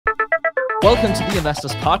Welcome to the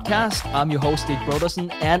Investors Podcast. I'm your host, Stig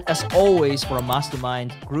Brodersen, and as always for a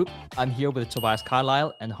Mastermind group, I'm here with Tobias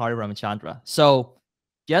Carlisle and Hari Ramachandra. So,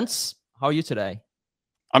 gents, how are you today?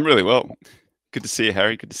 I'm really well. Good to see you,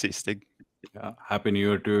 Harry. Good to see you, Stig. Yeah, Happy New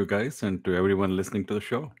Year to you guys and to everyone listening to the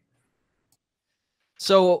show.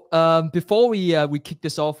 So, before we kick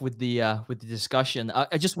this off with the discussion,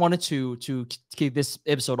 I just wanted to kick this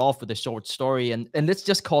episode off with a short story, and let's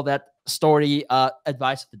just call that story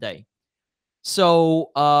advice of the day.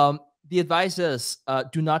 So the advice is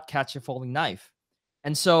do not catch a falling knife.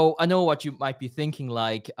 And so I know what you might be thinking,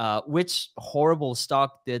 like, which horrible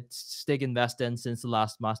stock did Stig invest in since the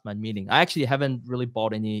last Mastermind meeting? I actually haven't really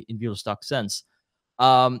bought any individual stock since.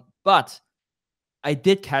 But I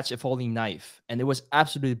did catch a falling knife, and it was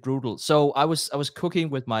absolutely brutal. So I was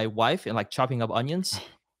cooking with my wife and like chopping up onions,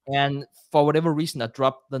 and for whatever reason, I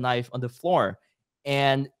dropped the knife on the floor.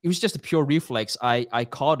 And it was just a pure reflex. I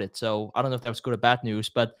caught it. So I don't know if that was good or bad news,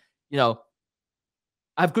 but you know,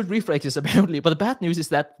 I have good reflexes apparently. But the bad news is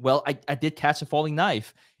that, well, I did catch a falling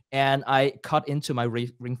knife and I cut into my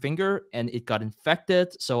ring finger and it got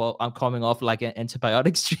infected. So I'm coming off like an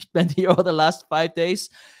antibiotics treatment here over the last 5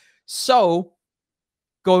 days. So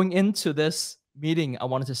going into this meeting, I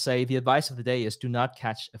wanted to say the advice of the day is do not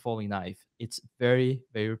catch a falling knife. It's very,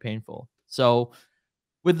 very painful. So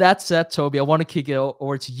with that said, Toby, I want to kick it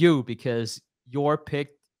over to you because your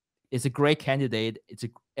pick is a great candidate.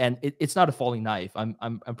 It's not a falling knife.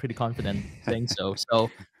 I'm pretty confident saying so.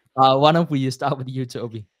 So why don't we start with you,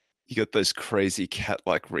 Toby? You got those crazy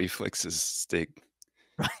cat-like reflexes, Stig.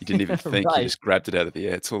 You didn't even think. Right. You just grabbed it out of the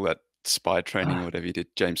air. It's all that spy training or whatever you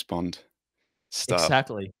did, James Bond stuff.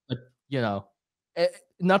 Exactly. But, you know,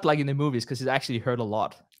 not like in the movies because it actually hurt a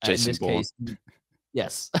lot. Jason in this Bourne. case,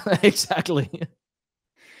 yes, exactly.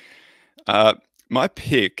 My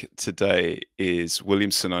pick today is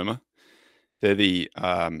William Sonoma. They're the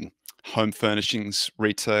home furnishings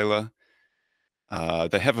retailer.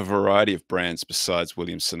 They have a variety of brands besides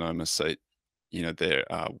William Sonoma. So, you know, they're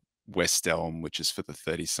West Elm, which is for the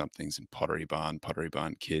 30-somethings, and Pottery Barn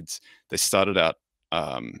Kids. They started out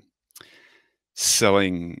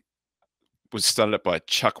was started up by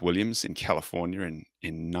Chuck Williams in California in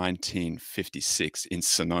 1956 in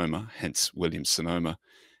Sonoma, hence William Sonoma.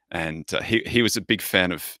 And he was a big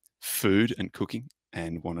fan of food and cooking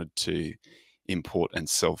and wanted to import and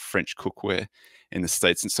sell French cookware in the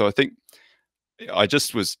States. And so I think I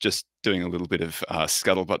was doing a little bit of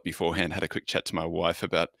scuttlebutt beforehand, had a quick chat to my wife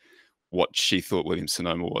about what she thought William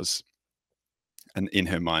Sonoma was. And in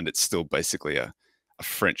her mind, it's still basically a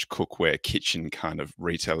French cookware kitchen kind of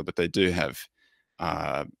retailer, but they do have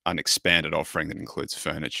an expanded offering that includes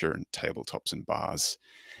furniture and tabletops and bars,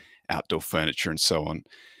 outdoor furniture, and so on.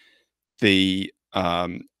 The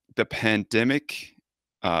pandemic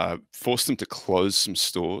forced them to close some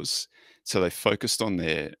stores, so they focused on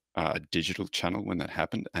their digital channel when that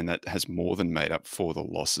happened, and that has more than made up for the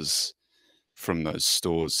losses from those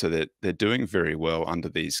stores. So they're doing very well under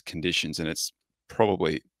these conditions, and it's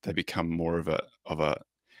probably they become more of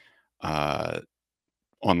a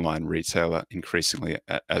online retailer increasingly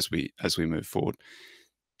as we move forward.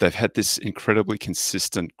 They've had this incredibly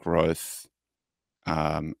consistent growth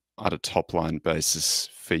at a top line basis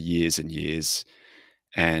for years and years,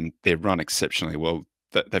 and they're run exceptionally well.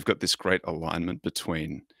 They've got this great alignment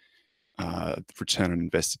between return on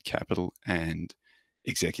invested capital and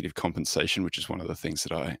executive compensation, which is one of the things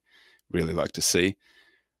that I really like to see.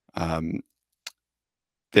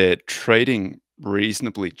 They're trading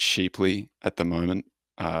reasonably cheaply at the moment.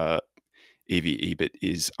 EV/EBIT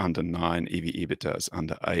is under 9, EV/EBITDA is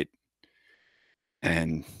under 8,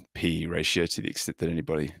 and PE ratio, to the extent that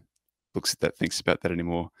anybody looks at that, thinks about that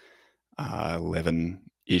anymore,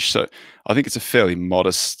 11-ish. So I think it's a fairly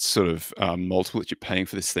modest sort of multiple that you're paying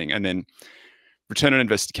for this thing. And then return on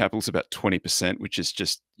invested capital is about 20%, which is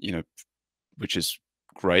just, which is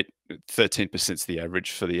great. 13% is the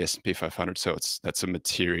average for the S&P 500. So that's a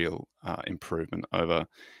material improvement over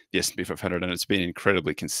the S&P 500, and it's been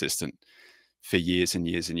incredibly consistent for years and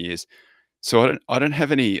years and years. So I don't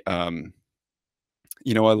have any, I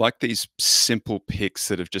like these simple picks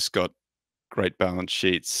that have just got great balance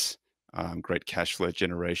sheets, great cash flow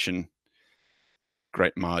generation,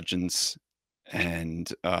 great margins,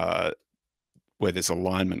 and where there's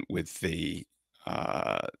alignment with the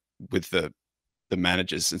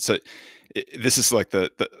managers. And so this is like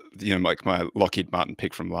like my Lockheed Martin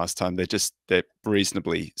pick from last time. They're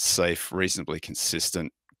reasonably safe, reasonably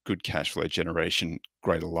consistent, good cash flow generation,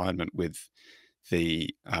 great alignment with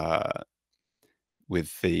the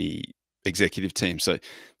executive team. So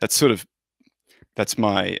that's sort of That's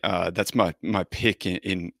my pick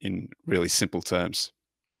in really simple terms.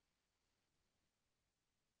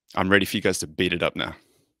 I'm ready for you guys to beat it up now.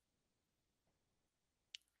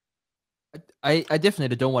 I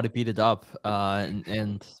definitely don't want to beat it up,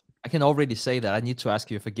 and I can already say that I need to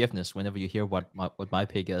ask you forgiveness whenever you hear what my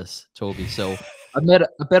pick is, Toby. So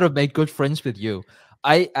I better make good friends with you.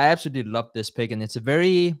 I absolutely love this pick, and it's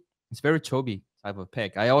very Toby type of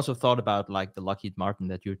pick. I also thought about like the Lockheed Martin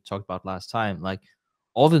that you talked about last time. Like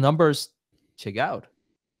all the numbers check out.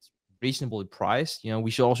 It's reasonably priced. You know, we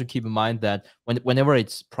should also keep in mind that whenever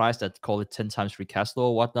it's priced at, call it 10 times free cash flow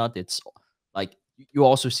or whatnot, it's like you're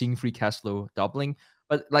also seeing free cash flow doubling.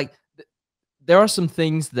 But like there are some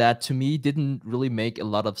things that to me didn't really make a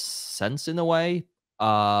lot of sense in a way,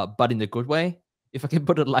 but in a good way, if I can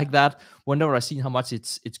put it like that. Whenever I seen how much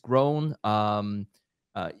it's grown, uh,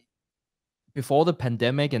 before the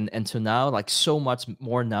pandemic and to now, like so much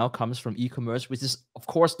more now comes from e-commerce, which is of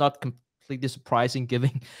course not completely surprising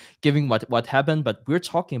giving what happened, but we're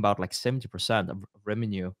talking about like 70% of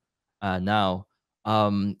revenue now.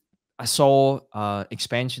 I saw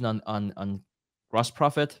expansion on gross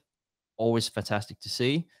profit, always fantastic to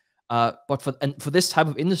see. But for this type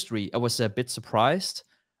of industry, I was a bit surprised.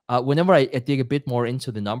 Whenever I dig a bit more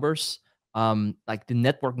into the numbers, like the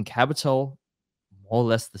net working capital, more or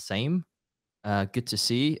less the same. Good to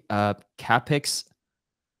see. CapEx,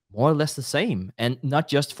 more or less the same, and not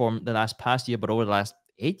just from the last past year, but over the last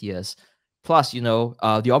 8 years. Plus, you know,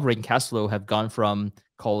 the operating cash flow have gone from,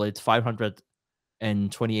 call it 500 in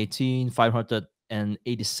 2018,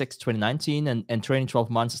 586 2019, and trailing 12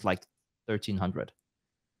 months is like 1300.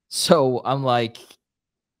 So I'm like,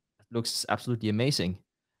 it looks absolutely amazing.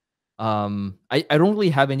 I don't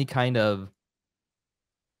really have any kind of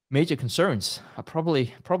major concerns. I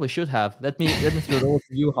probably should have. Let me throw it over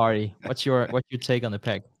to you, Hari. What's your take on the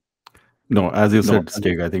pick? No, as you said,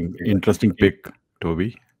 Stig, I think interesting pick,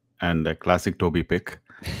 Toby, and a classic Toby pick.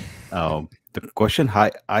 The question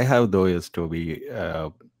I have though is, Toby,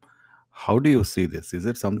 how do you see this? Is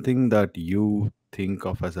it something that you think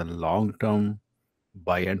of as a long-term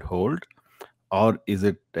buy and hold, or is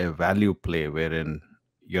it a value play wherein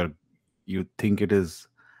you think it is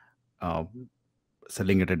uh,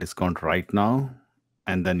 selling at a discount right now,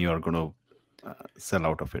 and then you're going to sell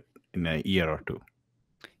out of it in a year or two?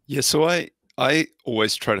 Yeah, so I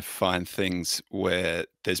always try to find things where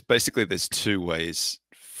there's two ways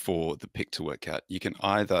for the pick to work out. You can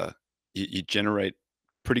either you generate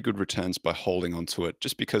pretty good returns by holding onto it,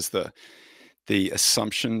 just because the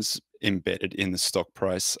assumptions embedded in the stock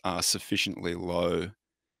price are sufficiently low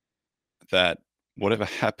that whatever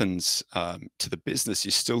happens to the business,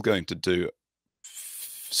 you're still going to do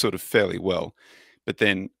sort of fairly well. But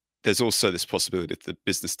then there's also this possibility if the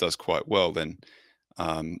business does quite well, then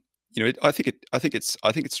you know, I think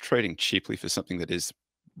it's trading cheaply for something that is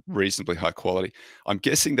reasonably high quality. I'm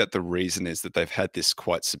guessing that the reason is that they've had this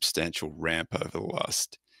quite substantial ramp over the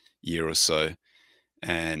last year or so,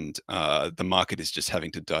 and the market is just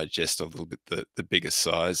having to digest a little bit the bigger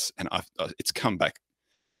size, and it's come back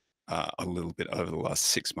a little bit over the last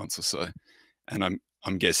 6 months or so. And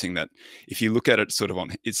I'm guessing that if you look at it sort of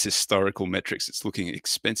on its historical metrics, it's looking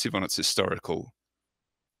expensive on its historical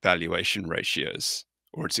valuation ratios,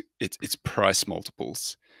 or its price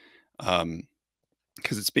multiples,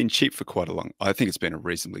 because it's been cheap for quite a long. I think it's been a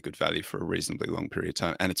reasonably good value for a reasonably long period of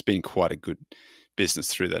time, and it's been quite a good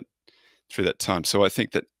business through that time. So I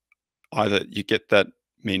think that either you get that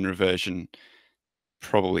mean reversion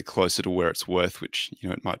probably closer to where it's worth, which, you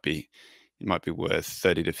know, it might be worth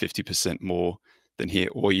 30 to 50% more than here,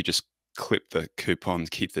 or you just clip the coupons,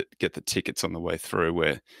 get the tickets on the way through,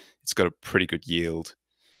 where it's got a pretty good yield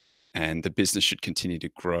and the business should continue to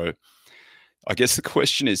grow. I guess the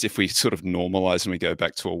question is, if we sort of normalize and we go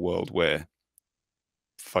back to a world where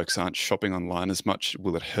folks aren't shopping online as much,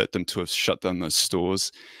 will it hurt them to have shut down those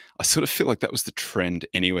stores? I sort of feel like that was the trend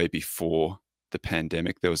anyway before the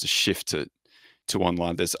pandemic. There was a shift to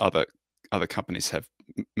online. There's other companies have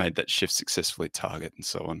made that shift successfully, Target and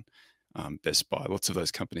so on, Best Buy. Lots of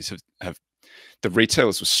those companies have the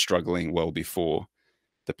retailers were struggling well before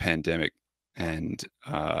the pandemic, and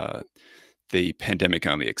the pandemic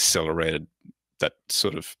only accelerated that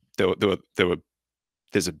sort of.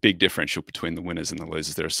 There's a big differential between the winners and the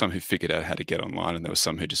losers. There are some who figured out how to get online, and there were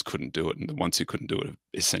some who just couldn't do it. And the ones who couldn't do it have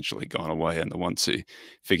essentially gone away, and the ones who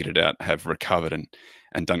figured it out have recovered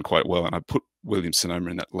and done quite well. And I put William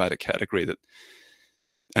Sonoma in that latter category,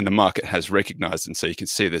 and the market has recognized. And so you can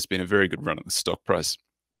see there's been a very good run on the stock price.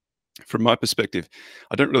 From my perspective,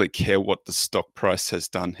 I don't really care what the stock price has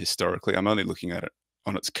done historically. I'm only looking at it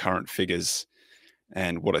on its current figures,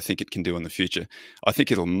 and what I think it can do in the future. I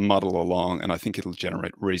think it'll muddle along, and I think it'll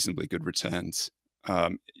generate reasonably good returns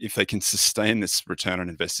if they can sustain this return on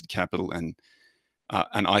invested capital. And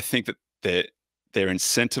I think that they're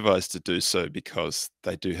incentivized to do so because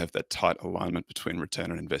they do have that tight alignment between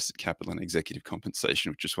return on invested capital and executive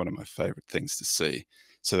compensation, which is one of my favorite things to see.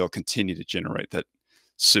 So they'll continue to generate that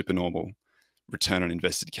supernormal return on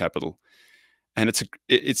invested capital, and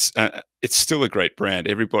it's still a great brand.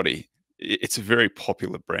 It's a very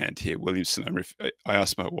popular brand here, William Sonoma. If I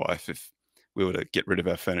asked my wife if we were to get rid of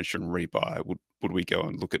our furniture and rebuy, would we go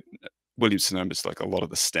and look at William Sonoma's? Like, a lot of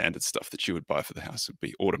the standard stuff that you would buy for the house would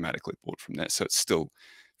be automatically bought from there. So it's still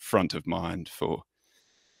front of mind for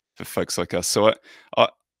folks like us. So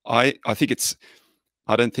I think it's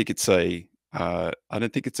I don't think it's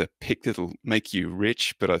a pick that'll make you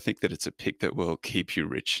rich, but I think that it's a pick that will keep you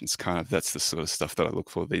rich. It's that's the sort of stuff that I look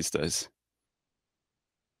for these days.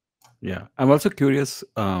 Yeah, I'm also curious,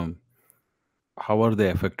 how are they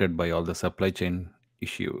affected by all the supply chain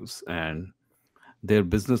issues? And their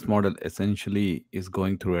business model essentially is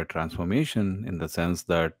going through a transformation, in the sense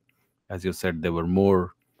that, as you said, there were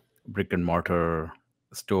more brick and mortar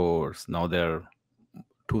stores. Now they're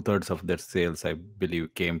 2/3 of their sales, I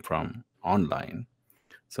believe, came from online.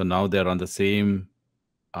 So now they're on the same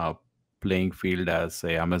playing field as,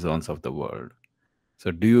 say, Amazons of the world.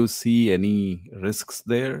 So do you see any risks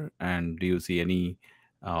there? And do you see any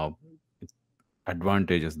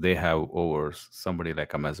advantages they have over somebody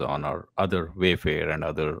like Amazon or other Wayfair and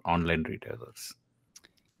other online retailers?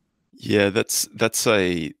 Yeah, that's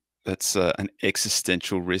an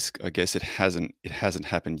existential risk. I guess it hasn't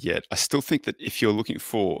happened yet. I still think that if you're looking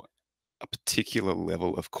for a particular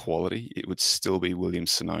level of quality, it would still be William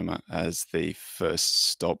Sonoma as the first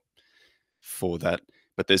stop for that.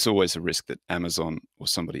 But there's always a risk that Amazon or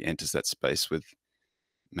somebody enters that space with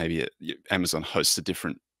maybe Amazon hosts a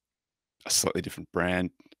slightly different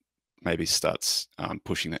brand, maybe starts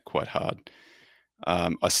pushing that quite hard.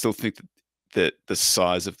 I still think that the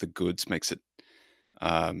size of the goods makes it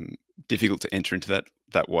difficult to enter into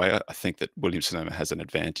that way. I think that Williams Sonoma has an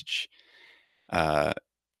advantage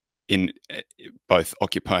in both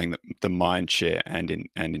occupying the mind share and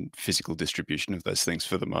in physical distribution of those things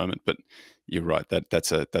for the moment. But you're right,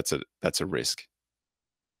 that's a risk.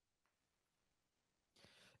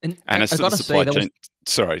 And as I to the gotta supply say, chain,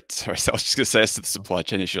 sorry, I was just going to say, as to the supply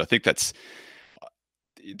chain issue, I think that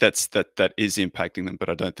is impacting them, but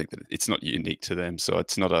I don't think that it's not unique to them. So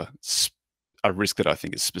it's not a risk that I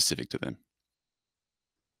think is specific to them.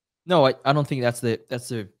 No, I don't think that's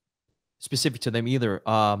the specific to them either.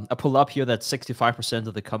 I pull up here that 65%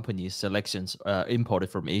 of the company's selections imported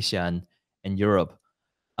from Asia and Europe.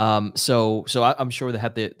 So I'm sure they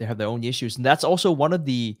have their own issues, and that's also one of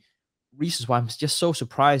the reasons why I'm just so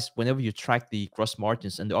surprised whenever you track the gross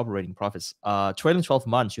margins and the operating profits. Trailing 12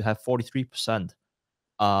 months, you have 43%,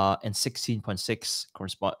 and 16.6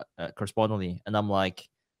 correspondingly, and I'm like,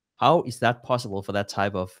 how is that possible for that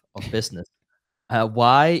type of business?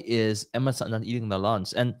 Why is Amazon not eating the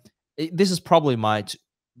lunch? And this is probably my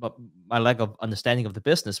lack of understanding of the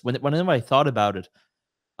business. Whenever I thought about it,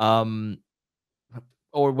 or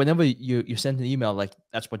whenever you send an email like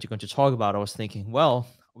that's what you're going to talk about, I was thinking, well,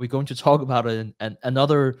 are we going to talk about it in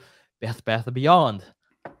another Bath & Beyond?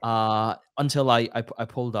 Until I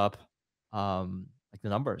pulled up like the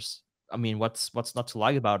numbers. I mean, what's not to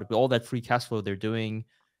like about it? With all that free cash flow they're doing,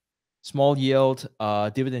 small yield,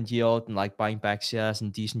 dividend yield, and like buying back shares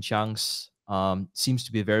in decent chunks, seems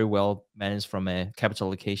to be very well managed from a capital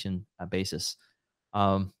allocation basis.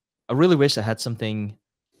 I really wish I had something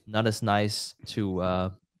not as nice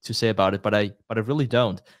to say about it, but I really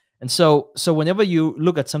don't. And so whenever you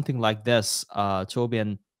look at something like this, Toby,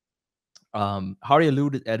 and Hari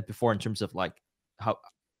alluded at it before in terms of like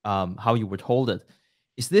how you would hold it.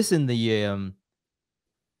 Is this in the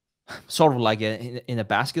sort of like in a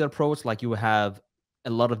basket approach, like you have a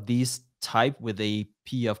lot of these type with a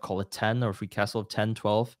P of, call it 10, or free cash flow of 10,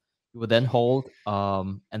 12, you would then hold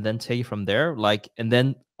and then take it from there, like, and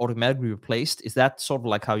then automatically replaced? Is that sort of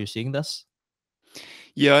like how you're seeing this?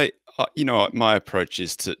 Yeah, my approach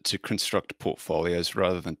is to construct portfolios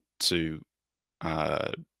rather than to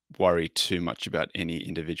worry too much about any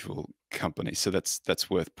individual company. So that's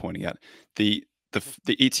worth pointing out. The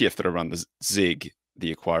ETF that I run, the ZIG,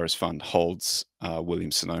 the Acquirers Fund, holds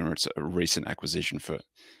Williams Sonoma. It's a recent acquisition for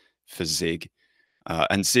ZIG,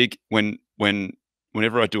 and ZIG.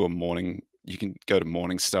 Whenever I do a morning, you can go to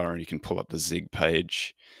Morningstar and you can pull up the ZIG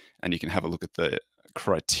page, and you can have a look at the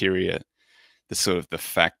criteria, the sort of the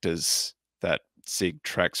factors that ZIG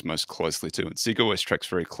tracks most closely to. And ZIG always tracks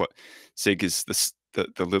very close. ZIG is the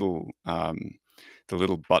the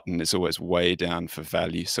little button is always way down for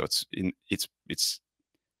value, so it's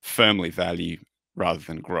firmly value rather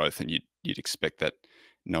than growth, and you'd expect that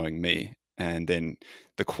knowing me. And then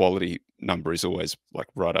the quality number is always like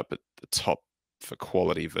right up at the top for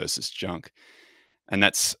quality versus junk, and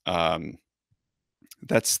that's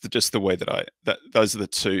just the way that those are the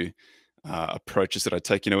two approaches that I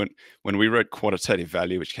take. You know, when we wrote Quantitative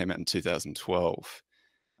Value, which came out in 2012,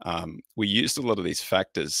 we used a lot of these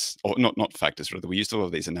factors, or not factors, rather, we used a lot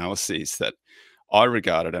of these analyses that I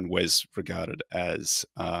regarded and Wes regarded as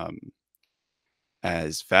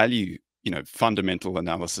value, you know, fundamental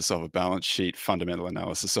analysis of a balance sheet, fundamental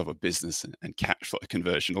analysis of a business, and cash flow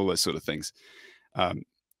conversion, all those sort of things.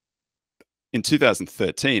 In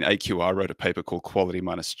 2013, AQR wrote a paper called Quality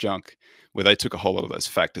Minus Junk, where they took a whole lot of those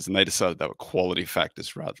factors and they decided they were quality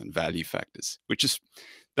factors rather than value factors, which is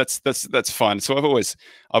that's fine. So I've always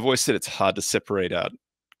said it's hard to separate out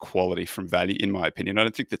quality from value, in my opinion. I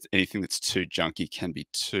don't think that anything that's too junky can be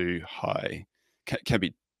too high,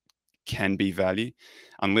 can be value,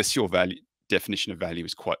 unless your definition of value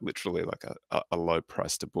is quite literally like a low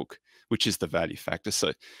price to book, which is the value factor.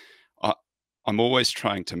 So I'm always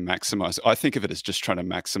trying to maximize. I think of it as just trying to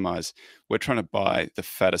maximize. We're trying to buy the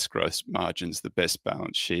fattest gross margins, the best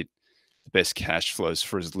balance sheet, the best cash flows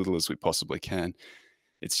for as little as we possibly can.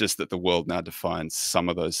 It's just that the world now defines some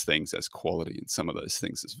of those things as quality and some of those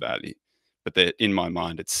things as value. But in my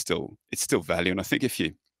mind, it's still value. And I think if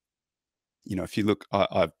you look,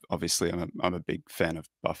 I'm a big fan of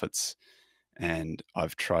Buffett's, and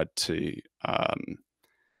I've tried to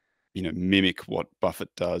mimic what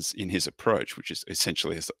Buffett does in his approach, which is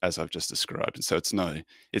essentially as I've just described. And so it's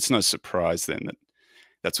no surprise then that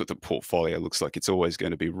that's what the portfolio looks like. It's always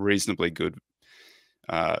going to be reasonably good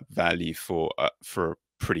value for a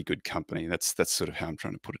pretty good company. That's sort of how I'm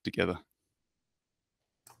trying to put it together.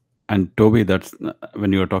 And Toby, that's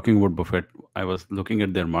when you were talking about Buffett, I was looking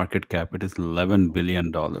at their market cap. It is $11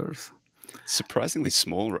 billion. Surprisingly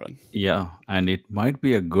small, right? Yeah, and it might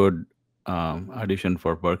be a good addition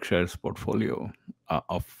for Berkshire's portfolio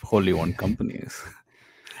of wholly owned companies.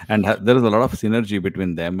 And there is a lot of synergy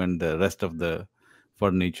between them and the rest of the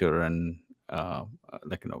furniture and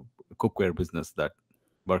cookware business that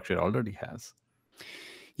Berkshire already has.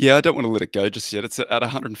 Yeah, I don't want to let it go just yet. It's at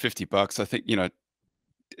 $150. I think,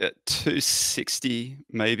 at 260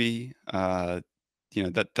 maybe.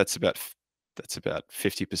 That's about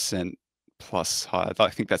 50% plus higher. I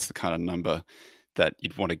think that's the kind of number that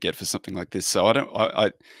you'd want to get for something like this. So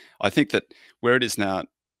I think that where it is now,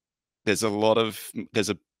 there's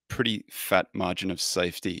a pretty fat margin of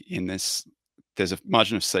safety in this. There's a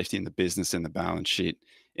margin of safety in the business, in the balance sheet,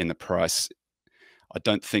 in the price. I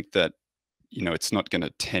don't think that, it's not going to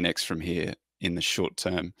 10x from here in the short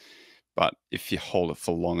term, but if you hold it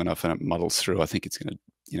for long enough and it muddles through, I think it's going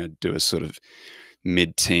to, do a sort of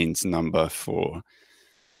mid-teens number for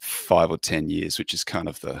 5 or 10 years, which is kind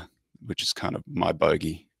of my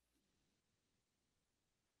bogey.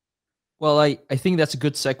 Well, I think that's a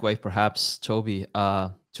good segue, perhaps, Toby,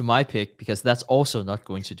 to my pick, because that's also not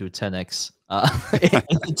going to do 10x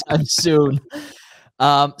anytime soon.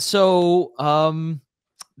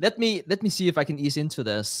 Let me see if I can ease into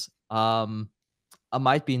this. I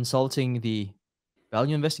might be insulting the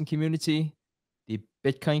value investing community, the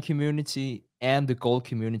Bitcoin community, and the gold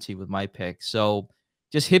community with my pick. So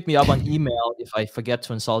just hit me up on email if I forget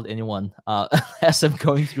to insult anyone as I'm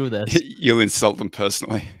going through this. You'll insult them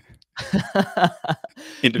personally.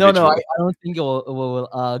 No, I don't think it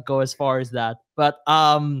will go as far as that. But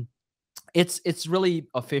it's really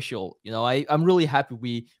official. I'm really happy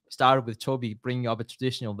we started with Toby bringing up a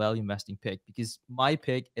traditional value investing pick, because my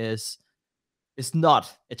pick is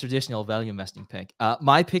not a traditional value investing pick.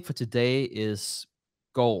 My pick for today is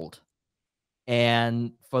gold.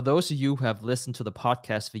 And for those of you who have listened to the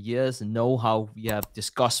podcast for years and know how we have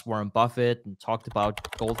discussed Warren Buffett and talked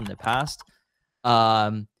about gold in the past,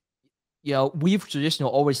 we've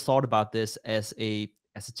traditionally always thought about this as a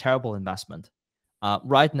terrible investment.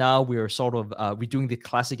 Right now, we're sort of we're doing the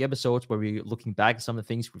classic episodes where we're looking back at some of the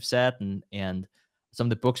things we've said and some of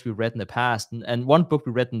the books we read in the past. And one book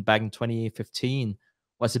we read back in 2015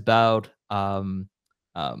 was about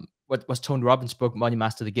what was Tony Robbins' book, Money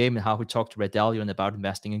Master the Game, and how he talked to Ray Dalio about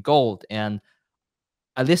investing in gold. And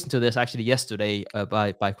I listened to this actually yesterday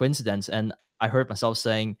by coincidence, and I heard myself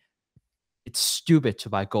saying, it's stupid to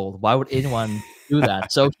buy gold. Why would anyone do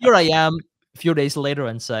that? So here I am a few days later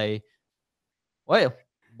and say, well,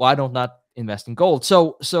 why don't not invest in gold?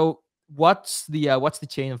 So what's the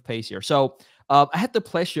chain of pace here? So I had the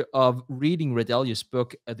pleasure of reading Ray Dalio's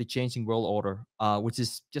book, The Changing World Order, which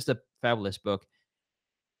is just a fabulous book.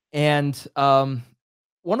 And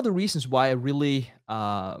one of the reasons why I really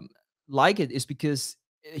like it is because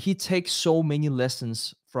he takes so many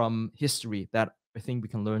lessons from history that I think we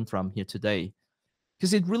can learn from here today.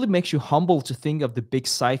 Because it really makes you humble to think of the big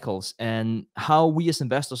cycles and how we as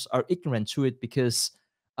investors are ignorant to it, because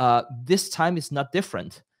this time is not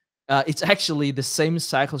different. It's actually the same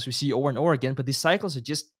cycles we see over and over again, but these cycles are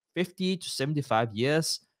just 50 to 75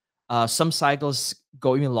 years. Some cycles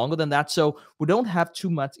go even longer than that. So we don't have too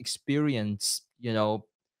much experience,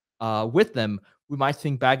 with them. We might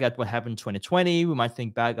think back at what happened in 2020. We might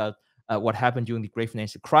think back at what happened during the Great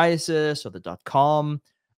Financial Crisis or the dot-com.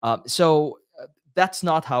 So that's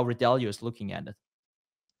not how Redelio is looking at it.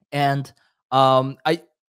 And I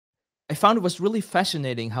found it was really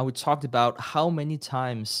fascinating how we talked about how many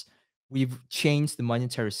times we've changed the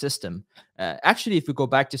monetary system. Actually, if we go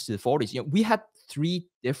back just to the 40s, we had 3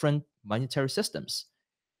 different monetary systems.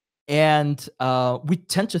 And we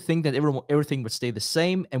tend to think that everything would stay the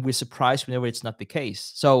same, and we're surprised whenever it's not the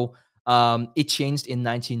case. So it changed in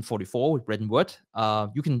 1944 with Bretton Woods.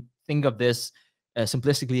 You can think of this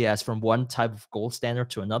simplistically as from one type of gold standard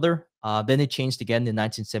to another. Then it changed again in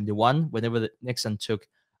 1971, whenever Nixon took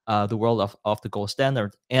the world off the gold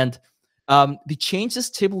standard. And the changes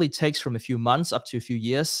typically takes from a few months up to a few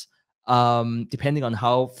years, depending on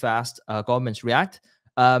how fast governments react.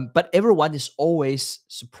 But everyone is always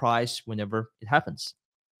surprised whenever it happens.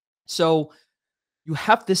 So you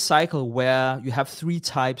have this cycle where you have 3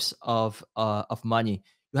 types of money.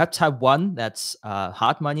 You have type 1, that's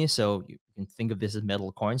hard money. So you can think of this as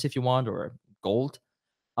metal coins if you want, or gold.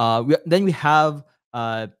 Then we have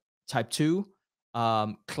type 2,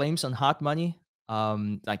 claims on hard money,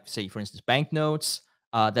 like say, for instance, banknotes.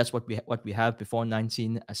 That's what we have before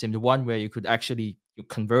 1971, where you could actually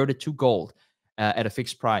convert it to gold at a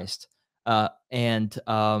fixed price. And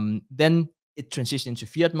then it transitioned into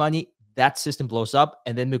fiat money. That system blows up,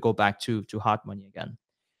 and then we go back to hard money again.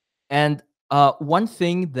 And one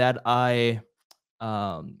thing that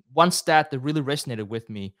one stat that really resonated with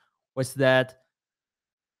me was that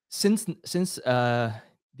since the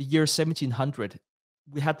year 1700,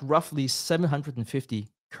 we had roughly 750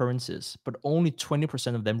 currencies, but only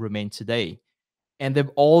 20% of them remain today, and they've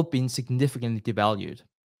all been significantly devalued.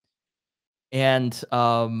 And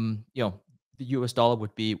the US dollar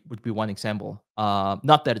would be one example.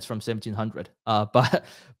 Not that it's from 1700,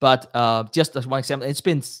 but just as one example, it's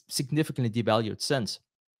been significantly devalued since.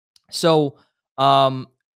 So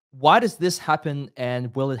why does this happen,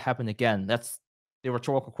 and will it happen again? That's the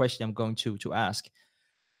rhetorical question I'm going to ask.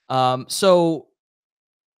 So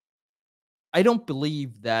I don't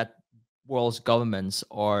believe that world's governments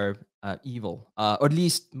are evil, or at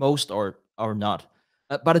least most are not.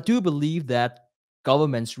 But I do believe that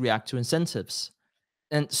governments react to incentives.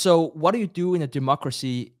 And so, what do you do in a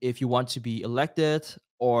democracy if you want to be elected,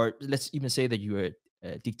 or let's even say that you're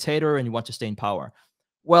a dictator and you want to stay in power?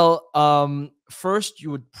 Well, first,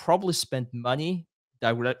 you would probably spend money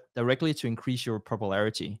directly to increase your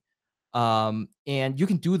popularity. And you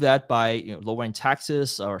can do that by lowering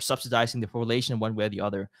taxes or subsidizing the population one way or the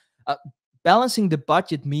other. Balancing the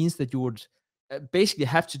budget means that you would basically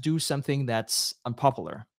have to do something that's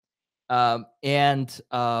unpopular. And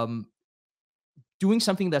doing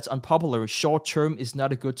something that's unpopular short term is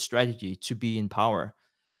not a good strategy to be in power.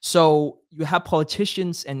 So you have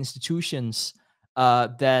politicians and institutions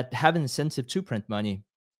that have an incentive to print money.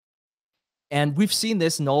 And we've seen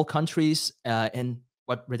this in all countries, and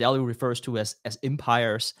what Redelio refers to as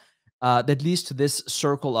empires, that leads to this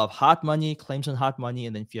circle of hard money, claims on hard money,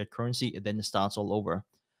 and then fiat currency, and then it starts all over,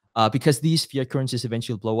 because these fiat currencies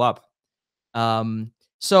eventually blow up.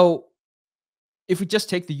 So if we just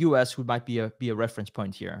take the US, who might be a reference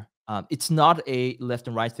point here, it's not a left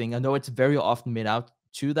and right thing. I know it's very often made out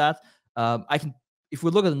to that. If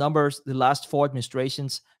we look at the numbers, the last 4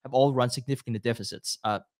 administrations have all run significant deficits,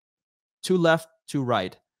 2 left, 2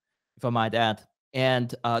 right, if I might add.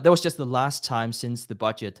 And that was just the last time since the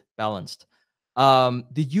budget balanced. The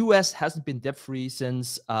US hasn't been debt-free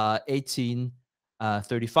since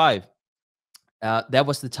 1835. That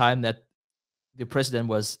was the time that the president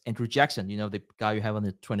was Andrew Jackson, the guy you have on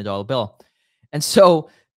the $20 bill. And so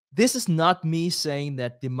this is not me saying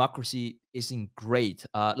that democracy isn't great.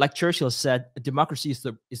 Like Churchill said, democracy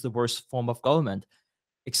is the worst form of government,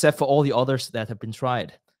 except for all the others that have been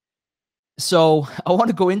tried. So I want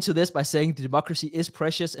to go into this by saying the democracy is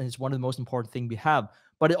precious and it's one of the most important things we have,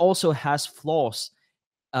 but it also has flaws,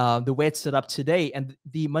 the way it's set up today. And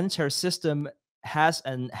the monetary system has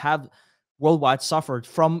and have worldwide suffered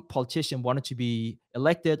from politicians wanting to be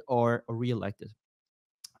elected or re-elected.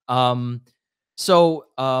 So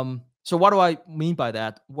So what do I mean by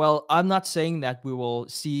that? Well, I'm not saying that we will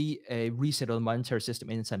see a reset of the monetary system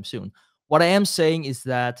anytime soon. What I am saying is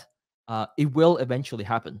that it will eventually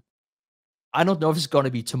happen. I don't know if it's going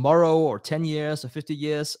to be tomorrow or 10 years or 50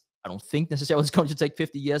 years. I don't think necessarily it's going to take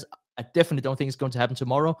 50 years. I definitely don't think it's going to happen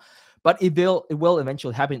tomorrow, but it will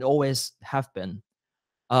eventually happen. It always have been.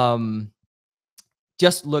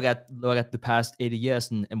 Just look at the past 80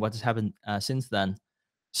 years and what has happened since then.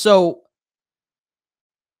 So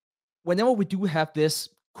whenever we do have this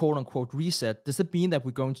quote unquote reset, does it mean that we're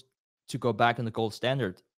going to go back on the gold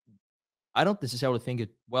standard? I don't necessarily think it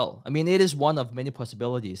will. I mean, it is one of many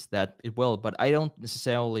possibilities that it will, but I don't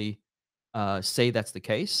necessarily say that's the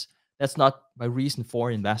case. That's not my reason for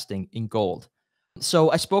investing in gold. So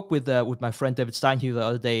I spoke with my friend David Steinhue the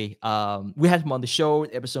other day. We had him on the show,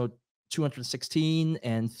 episode 216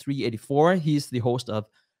 and 384. He's the host of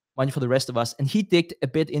Money for the Rest of Us, and he digged a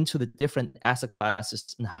bit into the different asset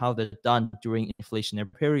classes and how they're done during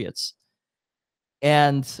inflationary periods.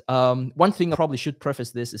 And one thing I probably should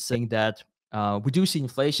preface this is saying that we do see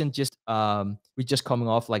inflation. We're just coming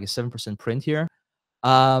off like a 7% print here,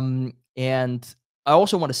 and I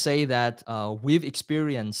also want to say that we've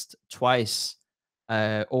experienced twice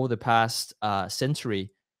over the past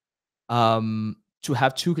century to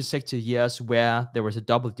have 2 consecutive years where there was a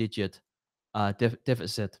double-digit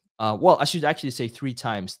deficit. Well, I should actually say 3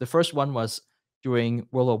 times. The first one was during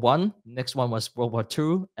World War One. Next one was World War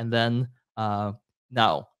II, and then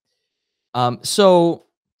now. So,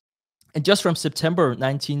 and just from September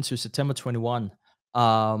 19 to September 21,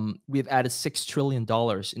 we've added $6 trillion in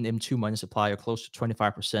M2 money supply, or close to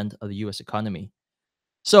 25% of the U.S. economy.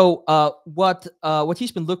 So, what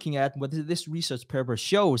he's been looking at, what this research paper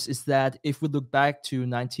shows, is that if we look back to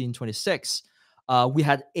 1926, we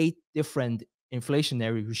had 8 different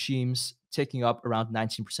inflationary regimes taking up around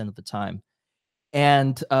 19% of the time.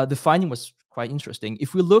 And the finding was quite interesting.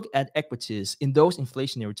 If we look at equities in those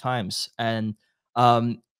inflationary times, and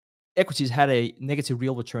equities had a negative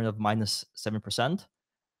real return of -7%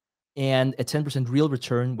 and a 10% real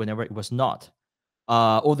return whenever it was not.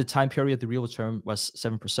 Over the time period, the real return was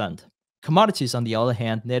 7%. Commodities, on the other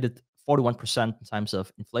hand, netted 41% in times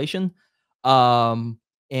of inflation,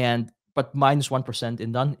 but -1%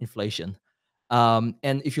 in non-inflation.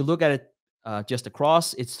 And if you look at it just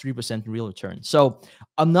across, it's 3% in real return. So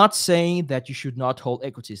I'm not saying that you should not hold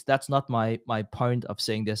equities. That's not my point of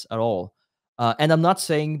saying this at all. And I'm not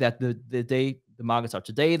saying that the markets are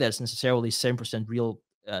today, that's necessarily 7% real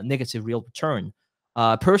negative real return.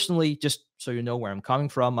 Personally, just so you know where I'm coming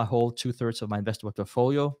from, I hold 2/3 of my investable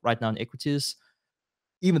portfolio right now in equities,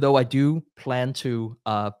 even though I do plan to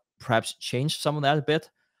perhaps change some of that a bit.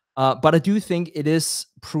 But I do think it is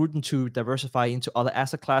prudent to diversify into other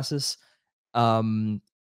asset classes,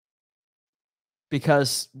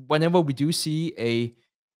 because whenever we do see a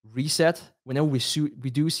reset, whenever we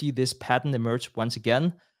do see this pattern emerge once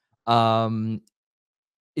again,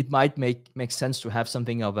 it might make sense to have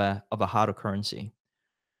something of a harder currency.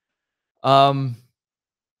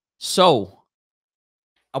 So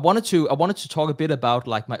I wanted to talk a bit about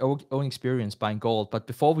like my own experience buying gold, but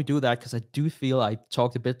before we do that, because I do feel I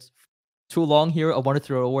talked a bit too long here, I want to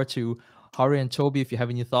throw it over to Hari and Toby if you have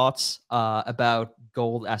any thoughts about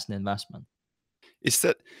gold as an investment. Is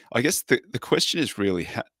that, I guess the question is really,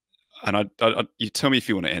 and you tell me if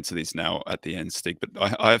you want to answer these now at the end, Stig, but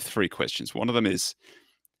I have 3 questions. One of them is,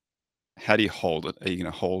 how do you hold it? Are you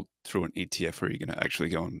going to hold through an ETF, or are you going to actually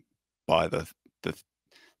go and buy the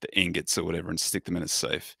ingots or whatever and stick them in a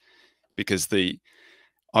safe? Because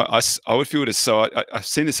I would feel it as, so I've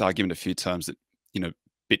seen this argument a few times that, you know,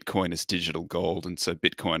 Bitcoin is digital gold, and so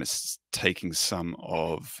Bitcoin is taking some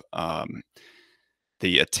of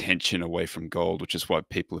the attention away from gold, which is why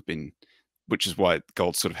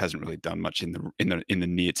gold sort of hasn't really done much in the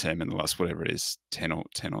near term in the last, whatever it is, 10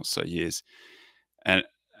 or so years. And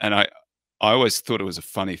I always thought it was a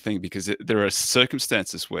funny thing, because there are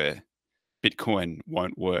circumstances where Bitcoin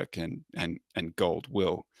won't work and gold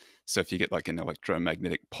will. So if you get like an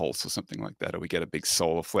electromagnetic pulse or something like that, or we get a big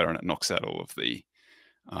solar flare and it knocks out all of the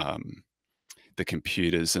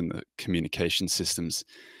computers and the communication systems,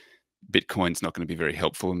 Bitcoin's not going to be very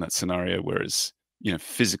helpful in that scenario. Whereas, you know,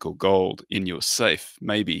 physical gold in your safe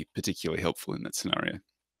may be particularly helpful in that scenario.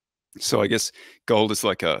 So I guess gold is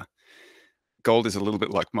a little bit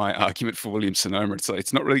like my argument for William Sonoma. It's like,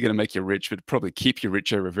 it's not really going to make you rich, but probably keep you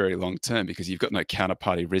rich over a very long term, because you've got no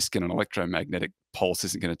counterparty risk, and an electromagnetic pulse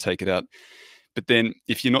isn't going to take it out. But then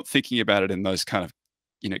if you're not thinking about it in those kind of,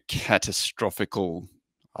 you know, catastrophical,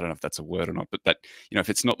 I don't know if that's a word or not, but that, you know, if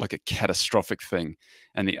it's not like a catastrophic thing,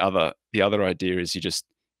 and the other idea is you just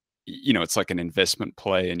it's like an investment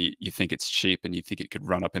play, and you think it's cheap and you think it could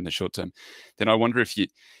run up in the short term, then I wonder if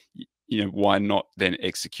why not then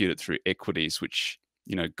execute it through equities, which,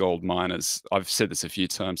 gold miners, I've said this a few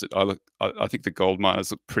times, that I think the gold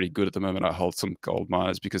miners look pretty good at the moment. I hold some gold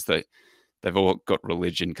miners because they've all got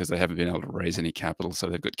religion, because they haven't been able to raise any capital. So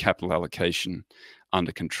they've got capital allocation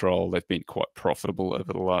under control. They've been quite profitable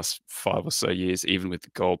over the last 5 or so years, even with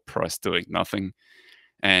the gold price doing nothing.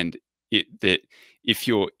 And if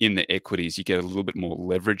you're in the equities, you get a little bit more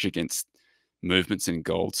leverage against movements in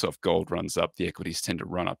gold. So if gold runs up, the equities tend to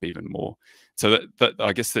run up even more. So that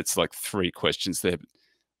I guess that's like 3 questions there.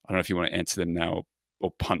 I don't know if you want to answer them now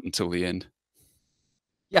or punt until the end.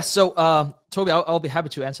 Yeah. So, Toby, I'll be happy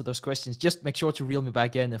to answer those questions. Just make sure to reel me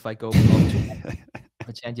back in if I go off to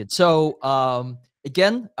a tangent. So,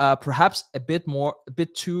 again, perhaps a bit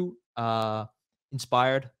too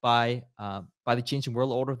inspired by the Changing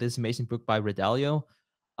World Order, this amazing book by Ray Dalio.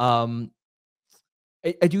 I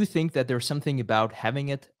do think that there's something about having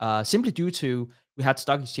it, simply due to we had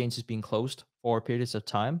stock exchanges being closed for periods of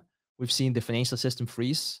time. We've seen the financial system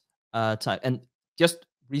freeze time, and just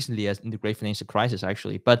recently, as in the Great Financial Crisis,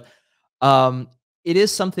 actually. But it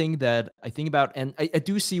is something that I think about, and I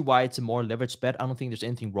do see why it's a more leveraged bet. I don't think there's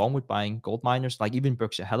anything wrong with buying gold miners. Like even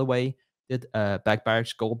Berkshire Hathaway did back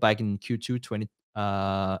Barrick's gold back in Q2 20.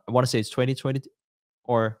 I want to say it's 2020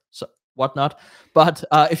 or so, whatnot. But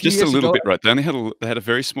if just a little bit, right? They only had a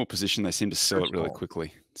very small position. They seemed to sell it really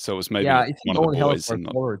quickly. So it was maybe if one you of the boys, for a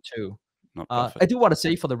quarter or two. Not I do want to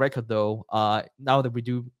say for the record, though, now that we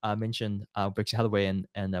do mention Berkshire Hathaway and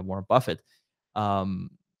Warren Buffett,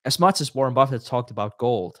 as much as Warren Buffett talked about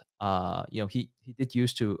gold, he did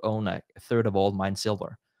used to own a third of all mined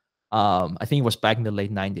silver. I think it was back in the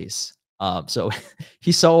late 90s. So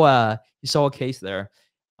he saw a case there.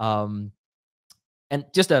 And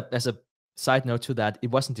just as a side note to that, it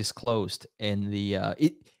wasn't disclosed in the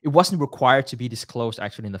it wasn't required to be disclosed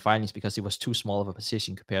actually in the filings, because it was too small of a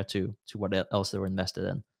position compared to what else they were invested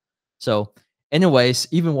in. So anyways,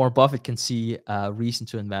 even Warren Buffett can see reason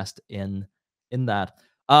to invest in that.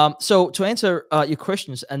 So to answer your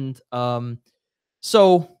questions, and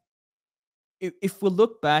so if we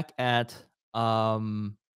look back at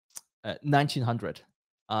 1900,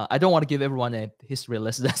 I don't want to give everyone a history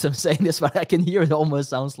lesson as I'm saying this, but I can hear it almost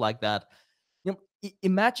sounds like that.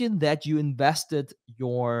 Imagine that you invested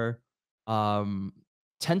your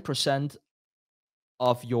 10%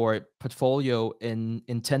 of your portfolio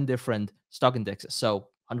in 10 different stock indexes, so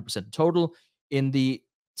 100% total, in the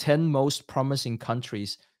 10 most promising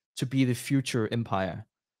countries to be the future empire.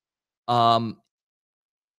 You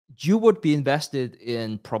would be invested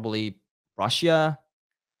in probably Russia,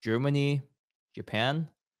 Germany, Japan.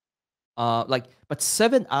 But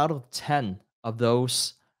 7 out of 10 of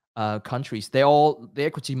those countries, the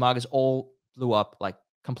equity markets all blew up, like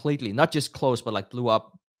completely, not just closed, but like blew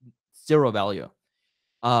up, zero value.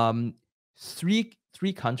 Three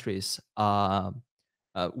countries went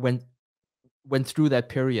through that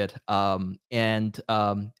period and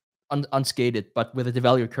unscathed, but with a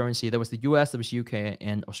devalued currency. There was the US, there was UK,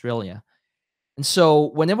 and Australia. And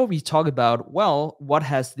so whenever we talk about, well, what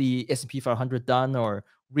has the S&P 500 done, or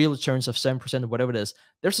real returns of 7% or whatever it is,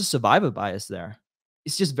 there's a survival bias there.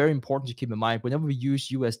 It's just very important to keep in mind whenever we use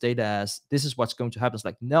US data as this is what's going to happen. It's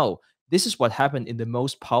like, no, this is what happened in the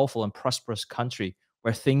most powerful and prosperous country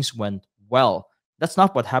where things went well. That's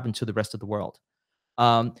not what happened to the rest of the world.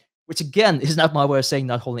 Which again is not my way of saying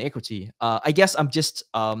not holding equity. I guess I'm just,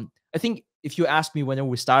 I think if you asked me whenever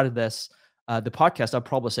we started this, the podcast, I'll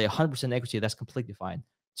probably say 100% equity. That's completely fine.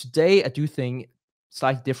 Today, I do think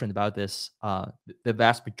slightly different about this. The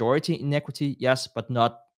vast majority in equity, yes, but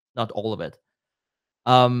not all of it.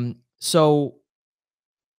 So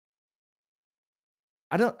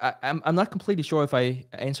I'm not completely sure if I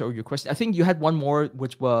answered your question. I think you had one more,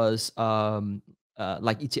 which was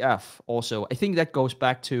like ETF also. I think that goes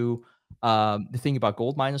back to the thing about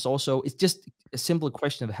gold miners also. It's just a simple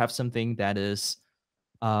question of have something that is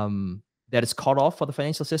cut off for the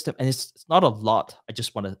financial system, and it's not a lot. I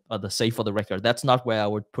just want to say for the record, that's not where I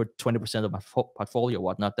would put 20% of my portfolio or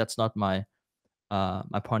whatnot. That's not my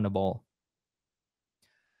my point of all.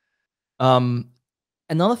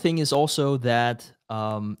 Another thing is also that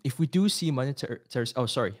if we do see monetary, oh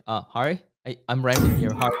sorry, Hari, I'm rambling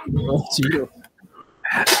here. Hari, to you.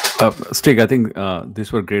 Stig, I think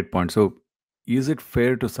these were great points. So, is it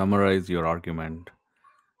fair to summarize your argument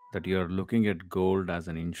that you're looking at gold as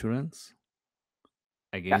an insurance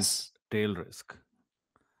against tail risk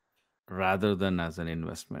rather than as an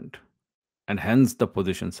investment, and hence the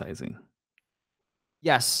position sizing?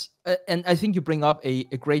 Yes. And I think you bring up a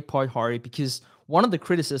great point, Hari, because one of the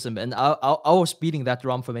criticism, and I was beating that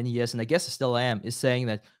drum for many years, and I guess I still am, is saying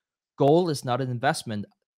that gold is not an investment.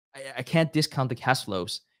 I can't discount the cash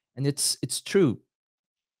flows, and it's true,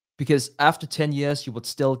 because after 10 years, you would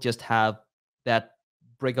still just have that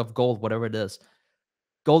brick of gold, whatever it is.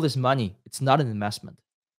 Gold is money. It's not an investment.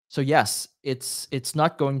 So yes, it's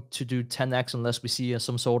not going to do 10x unless we see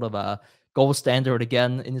some sort of a gold standard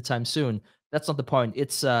again anytime soon. That's not the point.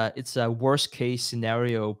 It's a worst case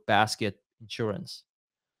scenario basket insurance.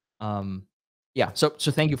 Yeah. So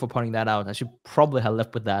thank you for pointing that out. I should probably have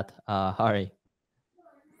left with that, Hari.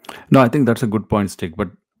 No, I think that's a good point, Stig.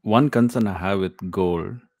 But one concern I have with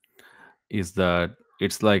gold is that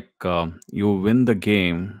it's like you win the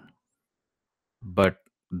game, but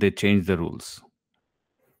they change the rules,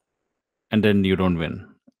 and then you don't win.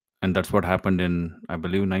 And that's what happened in, I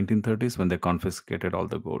believe, 1930s when they confiscated all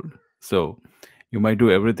the gold. So you might do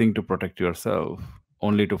everything to protect yourself,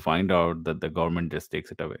 only to find out that the government just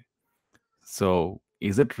takes it away. So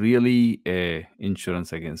is it really a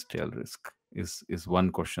insurance against tail risk? Is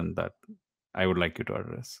one question that I would like you to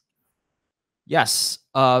address. Yes.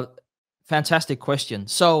 Fantastic question.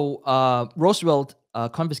 So Roosevelt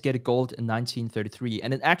confiscated gold in 1933,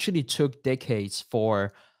 and it actually took decades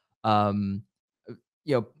for, um,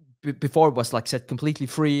 you know, before it was like set completely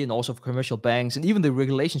free, and also for commercial banks, and even the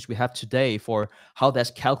regulations we have today for how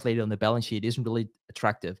that's calculated on the balance sheet isn't really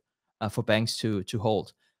attractive for banks to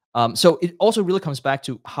hold. So it also really comes back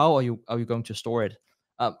to how are you going to store it?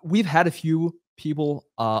 We've had a few people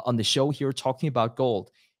on the show here talking about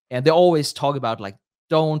gold, and they always talk about like,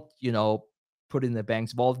 don't, put it in the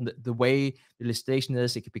bank's vault. And the way the legislation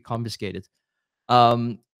is, it could be confiscated.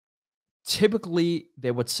 Typically,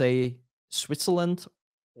 they would say Switzerland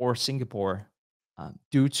or Singapore,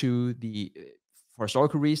 due to the for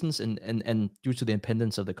historical reasons and due to the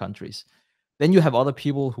independence of the countries. Then you have other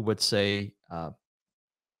people who would say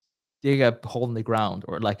dig a hole in the ground,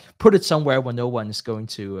 or like put it somewhere where no one is going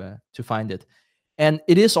to find it. And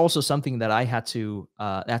it is also something that I had to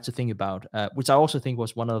think about, which I also think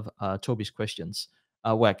was one of Toby's questions.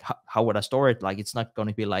 Like, how would I store it? Like, it's not going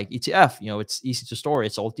to be like ETF. It's easy to store.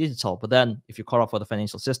 It's all digital. But then, if you cut off for the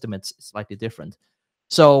financial system, it's slightly different.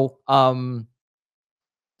 So,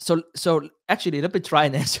 so actually, let me try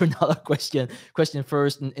and answer another question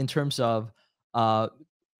first in terms of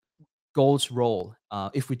gold's role.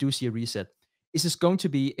 If we do see a reset, is this going to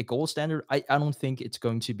be a gold standard? I don't think it's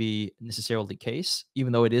going to be necessarily the case,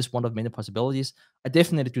 even though it is one of many possibilities. I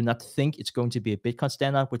definitely do not think it's going to be a Bitcoin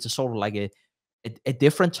standard, which is sort of like a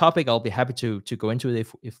different topic. I'll be happy to go into it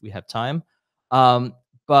if we have time.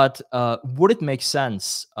 But would it make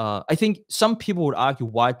sense? I think some people would argue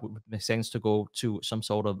why it would make sense to go to some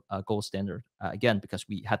sort of gold standard, again, because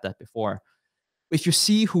we had that before. If you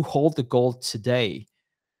see who hold the gold today,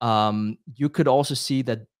 you could also see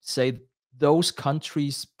that, say, those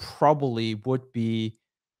countries probably would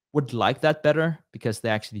like that better, because they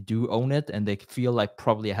actually do own it, and they feel like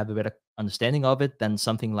probably have a better understanding of it than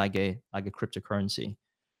something like a cryptocurrency.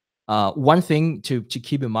 One thing to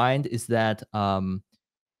keep in mind is that, and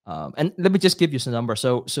let me just give you some numbers.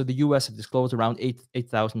 So the U.S. have disclosed around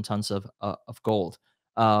 8,000 tons of gold,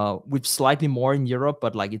 with slightly more in Europe,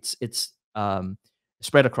 but like it's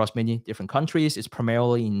spread across many different countries. It's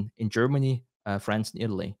primarily in Germany, France, and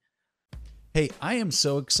Italy. Hey, I am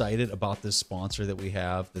so excited about this sponsor that we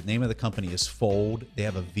have. The name of the company is Fold. They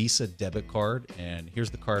have a Visa debit card, and here's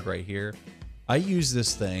the card right here. I use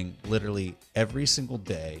this thing literally every single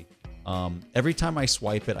day. Every time I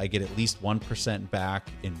swipe it, I get at least 1% back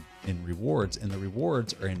in rewards, and the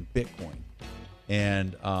rewards are in Bitcoin.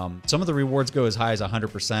 And some of the rewards go as high as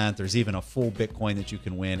 100%. There's even a full Bitcoin that you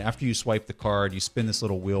can win. After you swipe the card, you spin this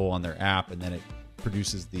little wheel on their app, and then it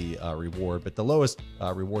produces the reward. But the lowest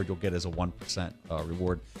reward you'll get is a 1%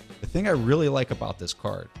 reward. The thing I really like about this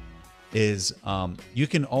card is you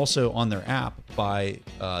can also, on their app, buy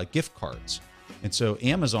gift cards. And so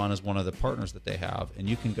Amazon is one of the partners that they have, and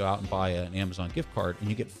you can go out and buy an Amazon gift card, and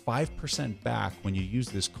you get 5% back when you use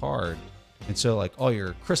this card. And so like all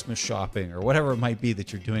your Christmas shopping or whatever it might be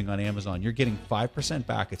that you're doing on Amazon, you're getting 5%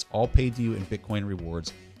 back. It's all paid to you in Bitcoin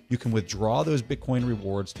rewards. You can withdraw those Bitcoin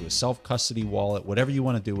rewards to a self-custody wallet, whatever you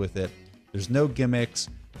want to do with it. There's no gimmicks.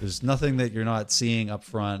 There's nothing that you're not seeing up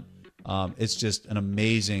front. It's just an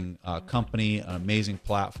amazing company, an amazing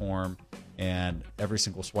platform, and every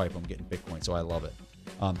single swipe I'm getting Bitcoin, so I love it.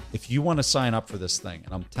 If you want to sign up for this thing,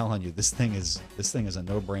 and I'm telling you, this thing is a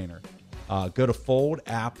no-brainer. Go to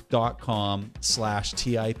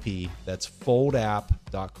foldapp.com/TIP. That's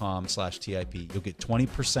foldapp.com/TIP. You'll get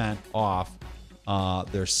 20% off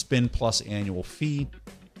their Spin Plus annual fee.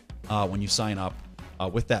 when you sign up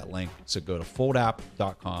with that link. So go to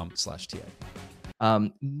foldapp.com/TI.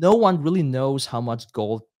 No one really knows how much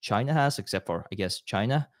gold China has, except for, I guess,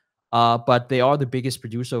 China. But they are the biggest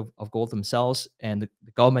producer of gold themselves, and the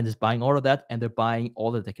government is buying all of that, and they're buying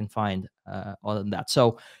all that they can find other than that.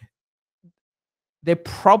 So they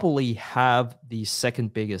probably have the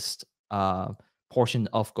second biggest portion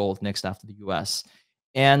of gold next after the US.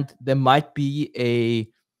 And there might be a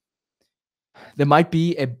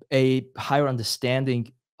higher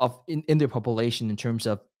understanding of in their population in terms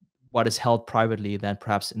of what is held privately than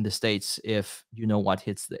perhaps in the States, if you know what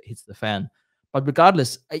hits the fan. But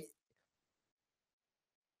regardless,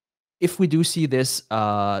 if we do see this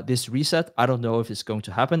this reset, I don't know if it's going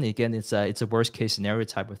to happen. Again, it's a worst case scenario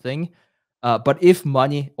type of thing. But if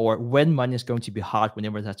money, or when money is going to be hot,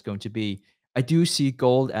 whenever that's going to be, I do see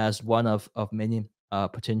gold as one of many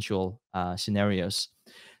potential scenarios.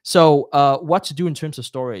 So what to do in terms of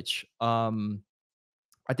storage?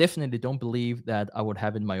 I definitely don't believe that I would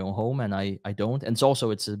have it in my own home, and I don't. And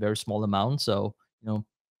it's a very small amount, so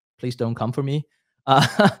please don't come for me.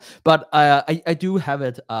 But I do have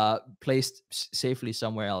it placed safely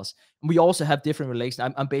somewhere else. And we also have different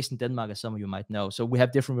relations. I'm based in Denmark, as some of you might know, so we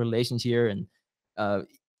have different relations here. And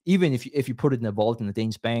even if you put it in a vault in a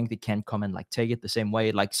Danish bank, they can't come and like take it the same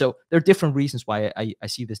way. Like, so there are different reasons why I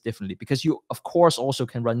see this differently, because you of course also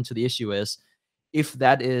can run into the issue is if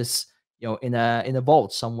that is in a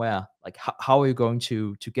vault somewhere, like how are you going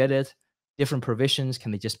to get it? Different provisions.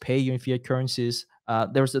 Can they just pay you in fiat currencies?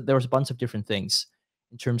 There's a bunch of different things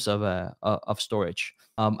in terms of storage.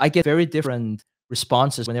 I get very different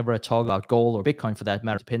responses whenever I talk about gold or Bitcoin, for that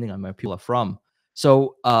matter, depending on where people are from.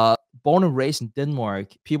 So born and raised in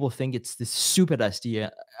Denmark, people think it's the stupidest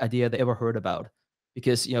idea they ever heard about,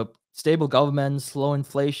 because stable governments, low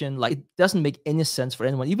inflation, like it doesn't make any sense for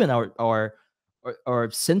anyone. Even our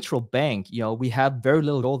central bank, we have very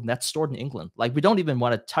little gold, and that's stored in England. Like, we don't even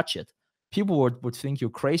want to touch it. People would think you're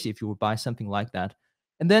crazy if you would buy something like that.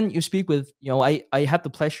 And then you speak with, I had the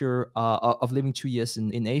pleasure of living 2 years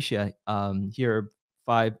in Asia, here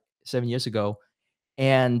 5-7 years ago,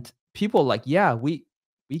 and people like, yeah, we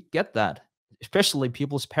get that. Especially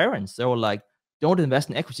people's parents, they were like, don't invest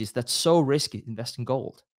in equities. That's so risky. Invest in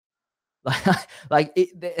gold.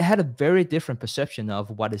 They had a very different perception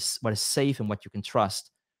of what is safe and what you can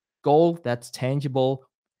trust. Gold, that's tangible.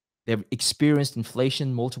 They've experienced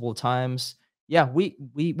inflation multiple times. Yeah, we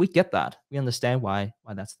get that. We understand why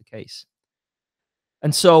that's the case.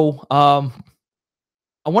 And so I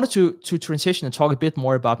wanted to transition and talk a bit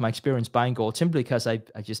more about my experience buying gold, simply because I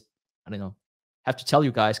don't know, have to tell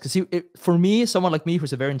you guys, because for me, someone like me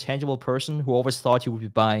who's a very intangible person who always thought he would be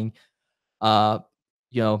buying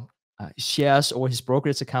shares or his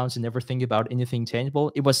brokerage accounts and never think about anything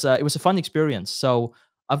tangible. It was a fun experience. So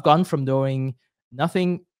I've gone from knowing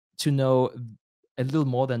nothing to know a little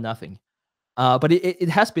more than nothing. But it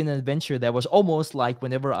has been an adventure that was almost like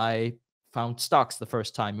whenever I found stocks the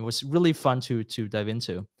first time. It was really fun to dive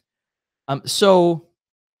into. So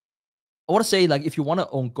I want to say, like, if you want to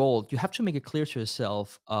own gold, you have to make it clear to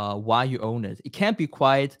yourself why you own it. It can't be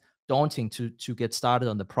quite daunting to get started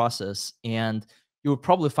on the process, and you will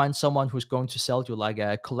probably find someone who's going to sell you like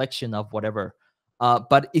a collection of whatever.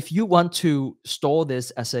 But if you want to store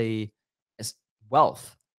this as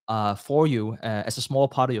wealth for you, as a small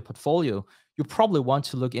part of your portfolio, you probably want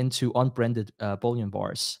to look into unbranded bullion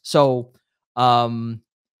bars. So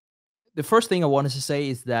the first thing I wanted to say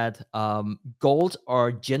is that gold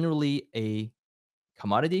are generally a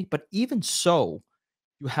commodity, but even so,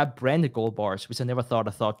 you have branded gold bars, which I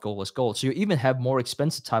thought gold was gold. So you even have more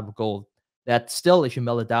expensive type of gold that still, if you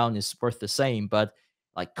melt it down, is worth the same, but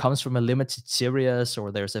like comes from a limited series,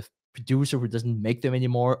 or there's a producer who doesn't make them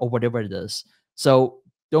anymore, or whatever it is. So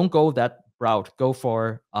don't go that route. Go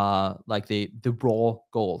for like the raw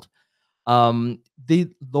gold. The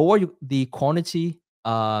lower the quantity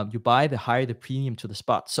you buy, the higher the premium to the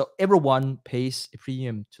spot. So everyone pays a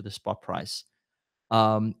premium to the spot price,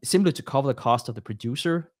 simply to cover the cost of the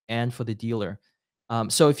producer and for the dealer.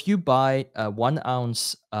 So if you buy 1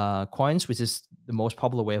 ounce coins, which is the most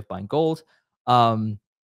popular way of buying gold,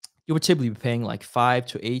 you would typically be paying like 5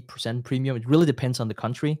 to 8% premium. It really depends on the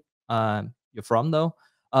country you're from, though.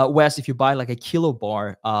 Whereas if you buy like a kilo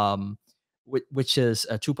bar, which is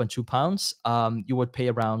 2.2 pounds, you would pay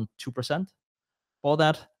around 2% for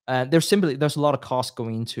that. There's a lot of cost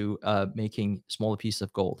going into making smaller pieces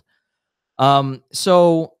of gold.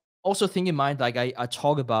 So also think in mind, like I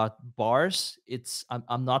talk about bars.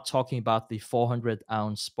 I'm not talking about the 400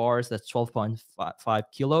 ounce bars. That's 12.5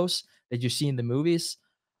 kilos that you see in the movies.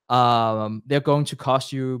 They're going to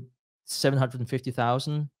cost you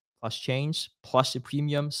 750,000 plus change plus a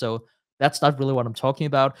premium. So that's not really what I'm talking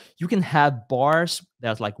about. You can have bars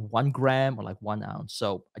that's like 1 gram or like 1 ounce.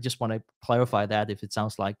 So I just want to clarify that if it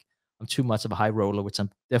sounds like I'm too much of a high roller, which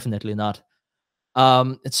I'm definitely not.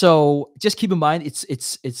 So just keep in mind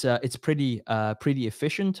it's pretty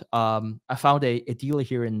efficient. I found a dealer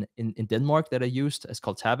here in Denmark that I used. It's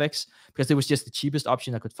called Tavex because it was just the cheapest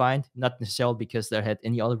option I could find, not necessarily because there had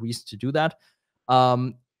any other reason to do that.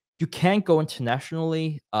 You can go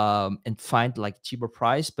internationally and find like cheaper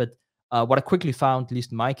price, but what I quickly found, at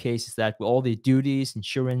least in my case, is that with all the duties,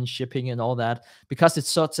 insurance, shipping, and all that, because it's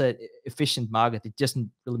such an efficient market, it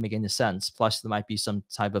doesn't really make any sense. Plus, there might be some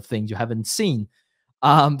type of things you haven't seen.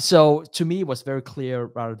 So to me, it was very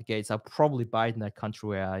clear right out of the gates. I'll probably buy it in that country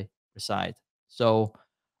where I reside. So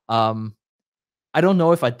um, I don't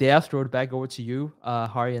know if I dare throw it back over to you,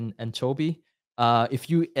 Hari and Toby. If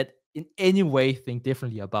you in any way think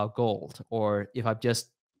differently about gold, or if I've just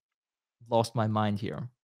lost my mind here.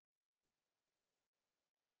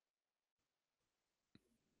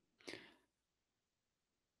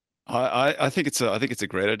 I think it's a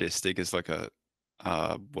great idea, Stig, as like a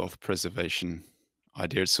wealth preservation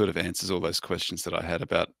idea. It sort of answers all those questions that I had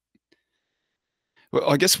about. Well,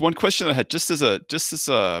 I guess one question I had just as a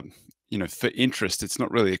for interest, it's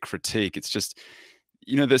not really a critique. It's just,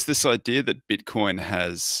 there's this idea that Bitcoin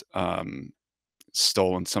has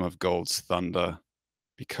stolen some of gold's thunder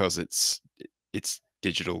because it's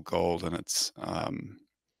digital gold and it's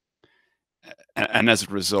and as a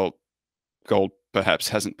result, gold perhaps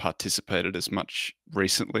hasn't participated as much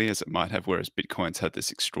recently as it might have, whereas Bitcoin's had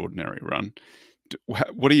this extraordinary run.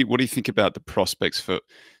 What do you think about the prospects for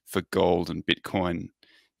gold and Bitcoin,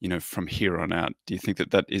 from here on out? Do you think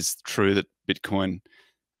that is true, that Bitcoin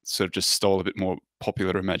sort of just stole a bit more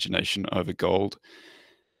popular imagination over gold?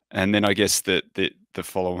 And then I guess that the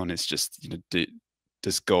follow on is just,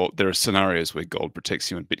 does gold? There are scenarios where gold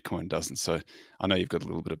protects you and Bitcoin doesn't. So I know you've got a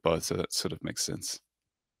little bit of both, so that sort of makes sense.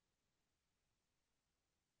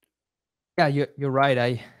 Yeah, you're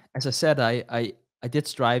right. As I said, I did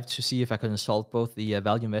strive to see if I could insult both the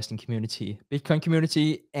value investing community, Bitcoin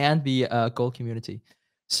community, and the gold community.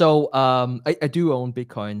 So I do own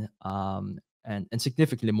Bitcoin, and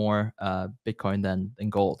significantly more Bitcoin than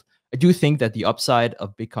gold. I do think that the upside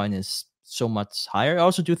of Bitcoin is so much higher. I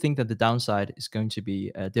also do think that the downside is going to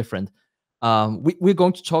be different. We're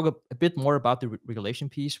going to talk a bit more about the regulation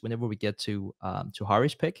piece whenever we get to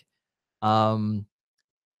Hari's pick.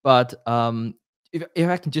 But if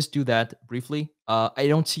I can just do that briefly, I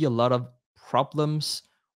don't see a lot of problems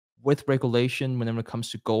with regulation whenever it comes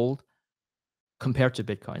to gold compared to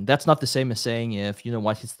Bitcoin. That's not the same as saying if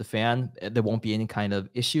what hits the fan, there won't be any kind of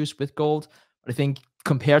issues with gold. But I think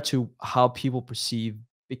compared to how people perceive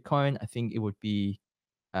Bitcoin, I think it would be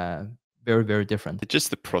very, very different. Just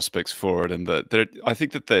the prospects for it, and I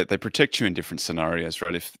think that they protect you in different scenarios,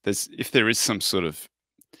 right? If there is some sort of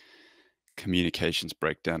communications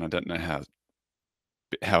breakdown, I don't know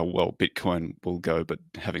how well Bitcoin will go, but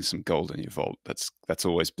having some gold in your vault,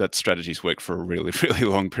 that strategy's worked for a really, really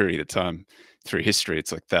long period of time through history.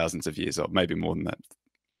 It's like thousands of years old, maybe more than that,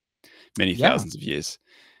 many thousands of years.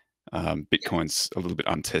 Bitcoin's a little bit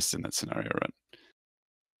untested in that scenario, right?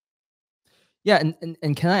 Yeah,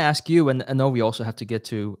 and can I ask you? And I know we also have to get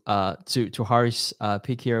to Hari's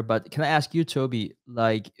pick here, but can I ask you, Toby?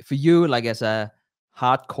 Like for you, like as a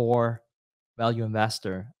hardcore value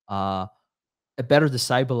investor, a better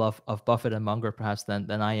disciple of Buffett and Munger perhaps than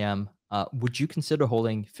I am, would you consider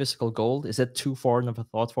holding physical gold? Is that too foreign of a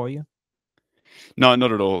thought for you? No,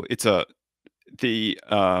 not at all. It's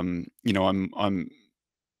I'm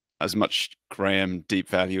as much Graham deep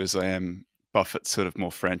value as I am Buffett sort of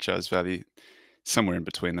more franchise value, somewhere in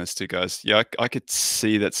between those two guys. Yeah, I could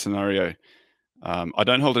see that scenario. I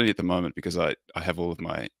don't hold any at the moment because I have all of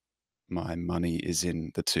my money is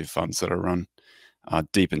in the two funds that I run,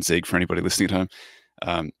 Deep and Zig, for anybody listening at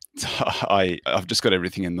home. I've just got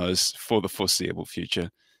everything in those for the foreseeable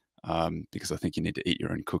future, because I think you need to eat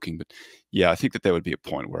your own cooking. But yeah, I think that there would be a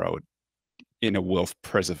point where I would, in a wealth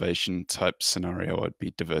preservation type scenario, I'd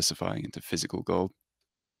be diversifying into physical gold.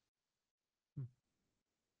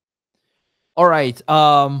 All right,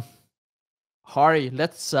 Hari,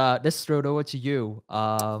 let's throw it over to you.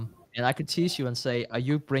 And I could tease you and say, are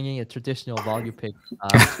you bringing a traditional value pick?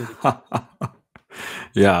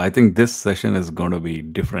 Yeah, I think this session is going to be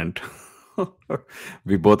different.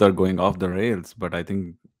 We both are going off the rails, but I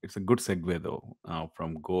think it's a good segue though,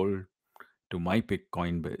 from gold to my pick,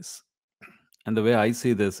 Coinbase. And the way I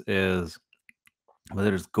see this is,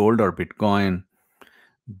 whether it's gold or Bitcoin,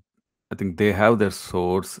 I think they have their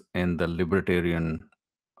source in the libertarian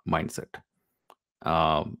mindset.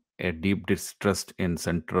 a deep distrust in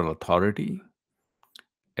central authority,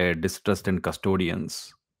 a distrust in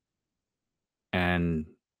custodians, and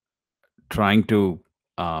trying to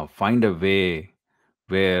find a way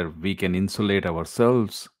where we can insulate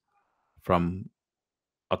ourselves from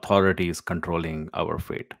authorities controlling our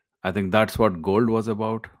fate. I think that's what gold was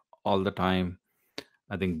about all the time.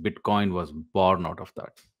 I think Bitcoin was born out of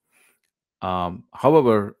that.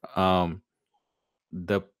 However,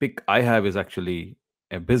 the pick I have is actually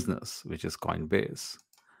a business, which is Coinbase.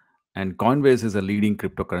 And Coinbase is a leading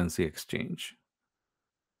cryptocurrency exchange.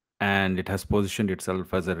 And it has positioned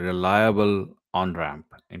itself as a reliable on ramp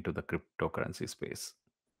into the cryptocurrency space.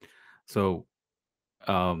 So,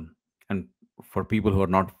 and for people who are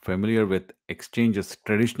not familiar with exchanges,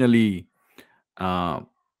 traditionally,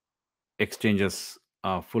 exchanges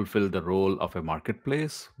fulfill the role of a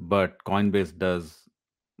marketplace, but Coinbase does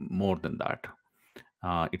more than that.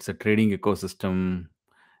 It's a trading ecosystem,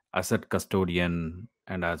 asset custodian,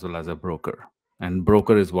 and as well as a broker. And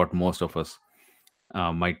broker is what most of us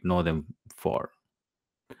might know them for.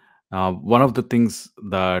 One of the things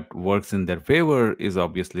that works in their favor is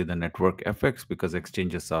obviously the network effects, because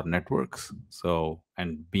exchanges are networks. So,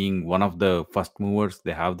 and being one of the first movers,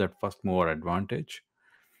 they have that first mover advantage.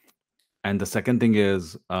 And the second thing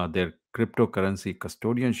is their cryptocurrency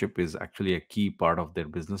custodianship is actually a key part of their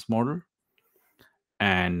business model.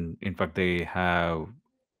 And in fact, they had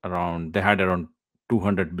around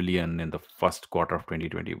 200 billion in the first quarter of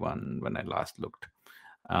 2021 when I last looked,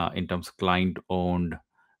 in terms of client owned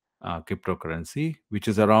cryptocurrency, which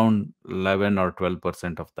is around 11 or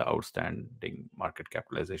 12% of the outstanding market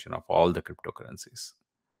capitalization of all the cryptocurrencies.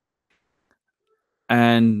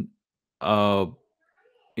 And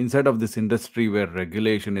inside of this industry where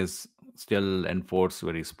regulation is still enforced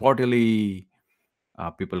very spottily,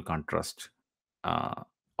 people can't trust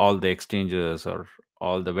all the exchanges or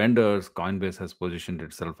all the vendors. Coinbase has positioned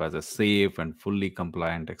itself as a safe and fully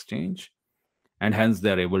compliant exchange, and hence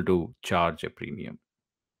they're able to charge a premium.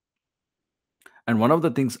 And one of the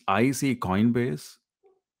things I see Coinbase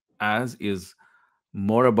as is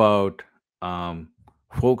more about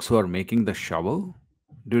folks who are making the shovel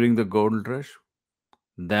during the gold rush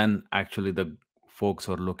than actually the folks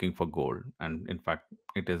who are looking for gold. And in fact,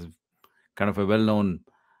 it is kind of a well-known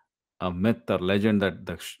myth or legend that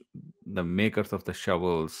the makers of the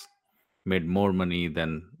shovels made more money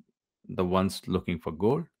than the ones looking for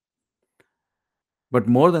gold. But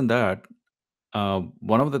more than that,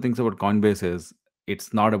 one of the things about Coinbase is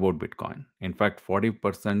it's not about Bitcoin. In fact,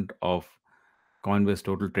 40% of Coinbase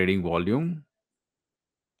total trading volume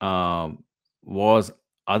was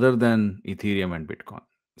other than Ethereum and Bitcoin.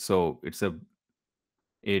 So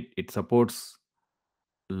it supports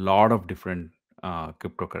a lot of different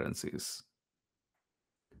cryptocurrencies.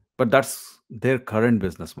 But that's their current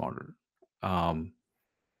business model.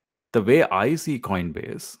 The way I see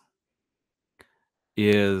Coinbase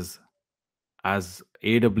is as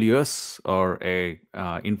AWS or a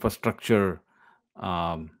infrastructure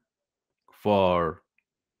for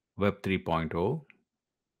Web 3.0,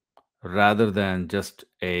 rather than just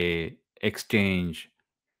a exchange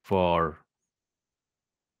for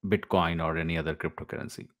Bitcoin or any other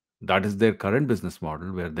cryptocurrency. That is their current business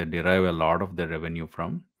model, where they derive a lot of their revenue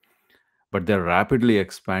from. But they're rapidly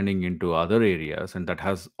expanding into other areas, and that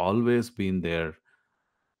has always been their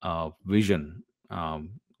vision.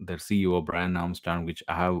 Their CEO, Brian Armstrong, which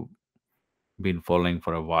I have been following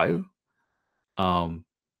for a while,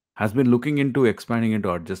 has been looking into expanding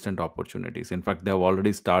into adjacent opportunities. In fact, they have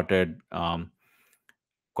already started collateralized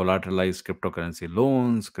cryptocurrency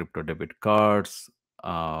loans, crypto debit cards,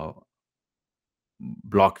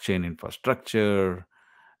 blockchain infrastructure,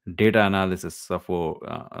 data analysis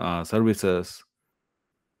services.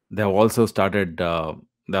 They have also started,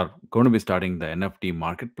 they're going to be starting the NFT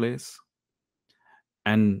marketplace.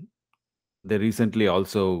 And they recently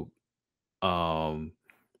also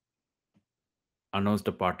announced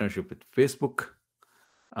a partnership with Facebook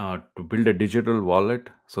to build a digital wallet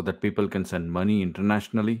so that people can send money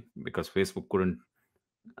internationally, because Facebook couldn't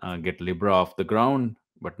get Libra off the ground,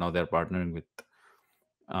 but now they're partnering with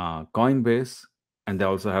Coinbase. And they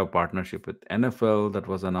also have partnership with NFL that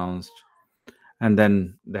was announced. And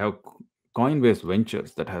then they have Coinbase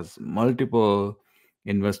Ventures that has multiple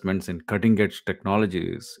investments in cutting edge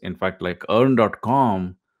technologies. In fact, like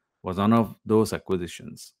earn.com was one of those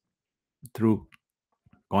acquisitions through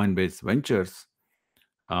Coinbase Ventures.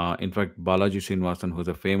 In fact, Balaji Srinivasan, who's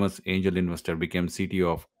a famous angel investor, became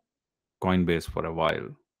CTO of Coinbase for a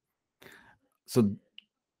while. So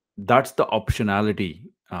that's the optionality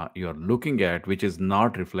you're looking at, which is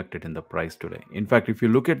not reflected in the price today. In fact, if you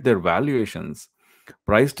look at their valuations,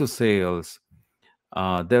 price to sales,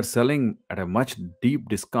 they're selling at a much deep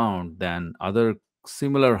discount than other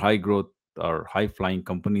similar high growth or high flying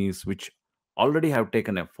companies which already have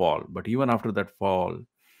taken a fall. But even after that fall,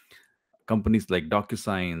 companies like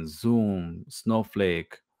DocuSign, Zoom,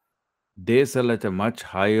 Snowflake, they sell at a much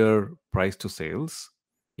higher price to sales,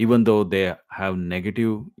 even though they have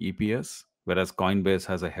negative EPS, whereas Coinbase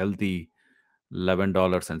has a healthy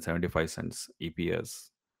 $11.75 EPS,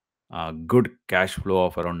 good cash flow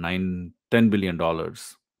of around $10 billion.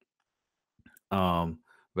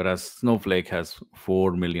 Whereas Snowflake has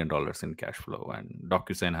 $4 million in cash flow, and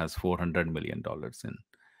DocuSign has $400 million in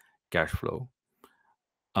cash flow.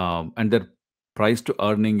 And their price to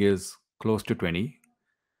earning is close to 20,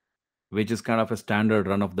 which is kind of a standard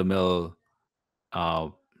run of the mill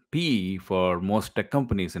PE for most tech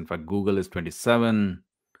companies. In fact, Google is 27.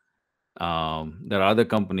 There are other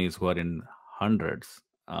companies who are in hundreds.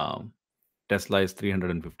 Tesla is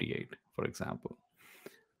 358, for example.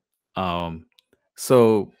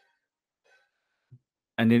 So,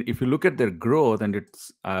 and if you look at their growth, and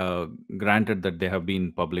it's granted that they have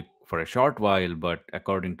been public for a short while, but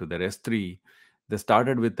according to their S3, they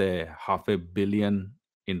started with a $500 million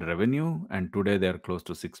in revenue, and today they're close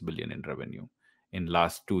to $6 billion in revenue in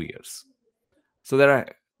last 2 years. So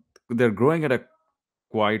they're growing at a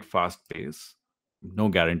quite fast pace, no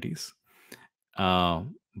guarantees.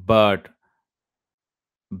 But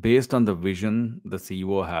based on the vision the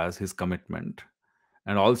CEO has, his commitment,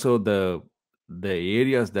 and also the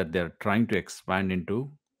areas that they're trying to expand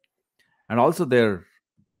into, and also their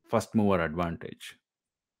first mover advantage,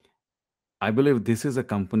 I believe this is a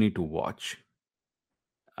company to watch.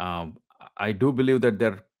 I do believe that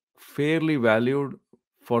they're fairly valued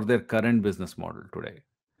for their current business model today.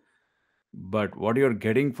 But what you're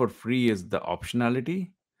getting for free is the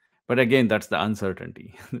optionality. But again, that's the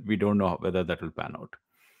uncertainty. We don't know whether that will pan out.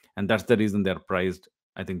 And that's the reason they're priced.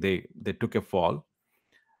 I think they took a fall.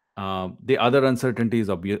 The other uncertainty is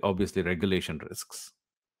obviously regulation risks.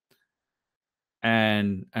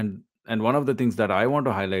 And one of the things that I want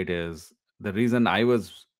to highlight is the reason I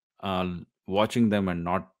was watching them and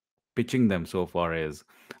not pitching them so far is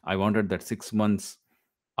I wanted that 6 months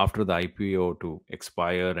after the IPO to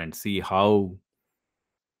expire and see how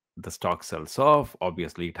the stock sells off.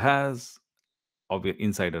 Obviously, it has.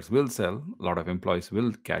 Insiders will sell. A lot of employees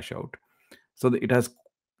will cash out. So it has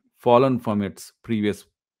fallen from its previous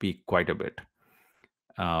peak quite a bit.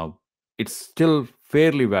 It's still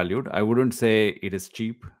fairly valued. I wouldn't say it is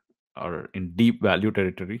cheap or in deep value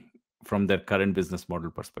territory from their current business model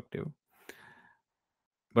perspective.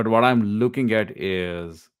 But what I'm looking at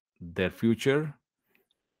is their future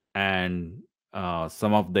and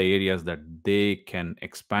some of the areas that they can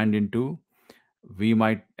expand into. We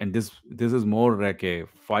might, and this is more like a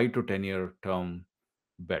 5 to 10 year term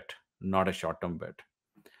bet, not a short term bet.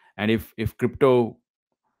 And if crypto,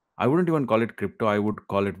 I wouldn't even call it crypto, I would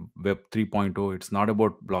call it Web 3.0. It's not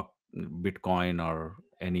about Bitcoin or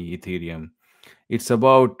any Ethereum. It's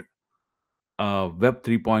about Web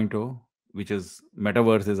 3.0, which is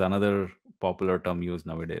metaverse is another popular term used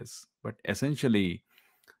nowadays. But essentially,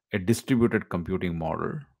 a distributed computing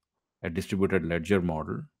model, a distributed ledger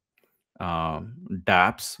model,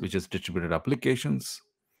 dApps, which is distributed applications,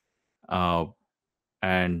 and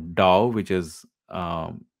DAO, which is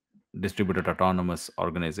distributed autonomous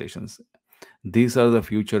organizations. These are the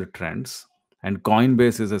future trends, and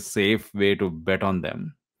Coinbase is a safe way to bet on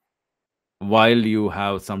them while you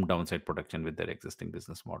have some downside protection with their existing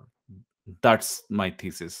business model. That's my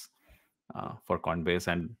thesis for Coinbase,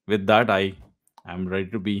 and with that, I am ready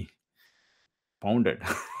to be pounded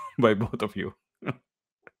by both of you.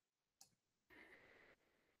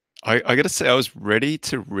 I got to say, I was ready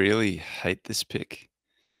to really hate this pick,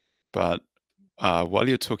 but while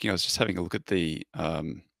you're talking, I was just having a look at the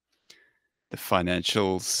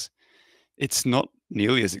financials. It's not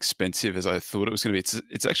nearly as expensive as I thought it was going to be.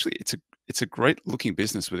 It's actually it's a great looking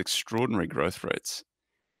business with extraordinary growth rates.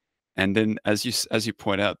 And then, as you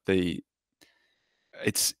point out,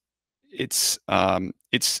 it's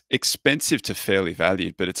expensive to fairly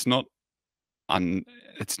valued, but it's not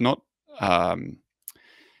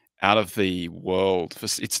out of the world.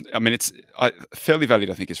 Fairly valued,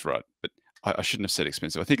 I think, is right, but I shouldn't have said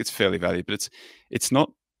expensive. I think it's fairly valued, but it's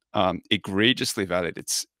not egregiously valued.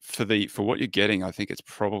 It's for what you're getting. I think it's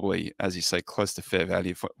probably, as you say, close to fair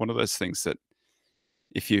value. One of those things that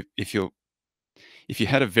if you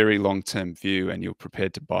had a very long-term view and you're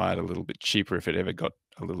prepared to buy it a little bit cheaper, if it ever got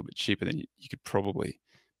a little bit cheaper, then you could probably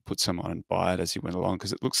put some on and buy it as you went along,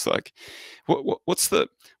 because it looks like what's the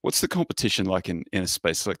competition like in a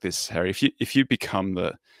space like this, Hari? If you become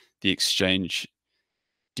the exchange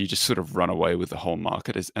Do you just sort of run away with the whole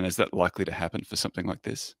market? And is that likely to happen for something like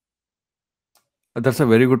this? That's a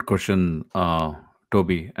very good question,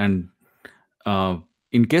 Toby. And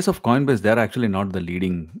in case of Coinbase, they're actually not the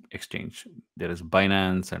leading exchange. There is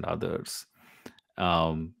Binance and others.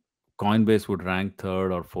 Coinbase would rank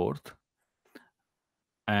third or fourth.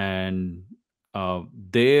 And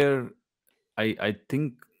there, I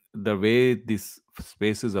think the way this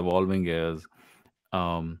space is evolving is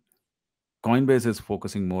Coinbase is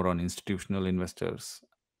focusing more on institutional investors,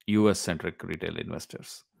 US-centric retail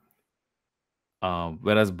investors,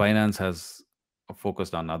 whereas Binance has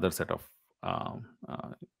focused on other set of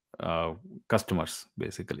customers,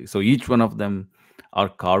 basically. So each one of them are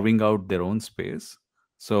carving out their own space.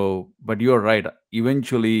 So, but you're right.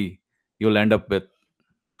 Eventually, you'll end up with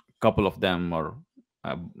a couple of them, or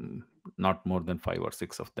not more than 5 or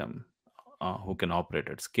 6 of them, who can operate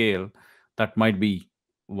at scale. That might be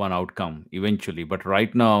one outcome eventually, but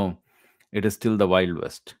right now it is still the Wild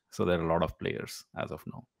West. So there are a lot of players as of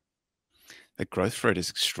now. The growth rate is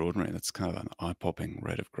extraordinary. That's kind of an eye-popping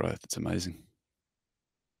rate of growth. It's amazing.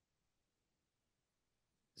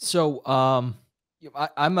 So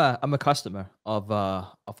I'm a customer of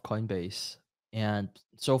Coinbase, and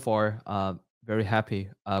so far very happy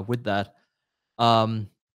with that. And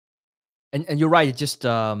you're right. Just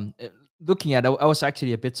looking at it, I was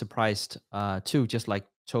actually a bit surprised too. Just like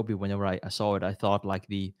Toby, whenever I saw it, I thought like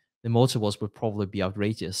the multiples would probably be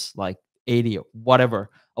outrageous, like 80 or whatever.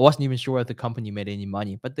 I wasn't even sure if the company made any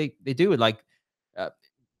money, but they do it like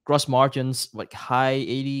gross margins like high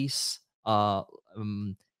 80s,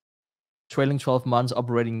 trailing 12 months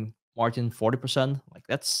operating margin 40%. Like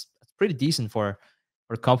that's pretty decent for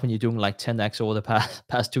a company doing like 10x over the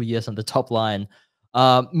past 2 years on the top line.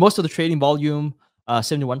 Most of the trading volume,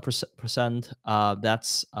 71%,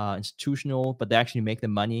 that's institutional, but they actually make the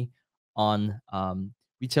money on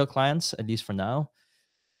retail clients, at least for now.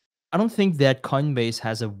 I don't think that Coinbase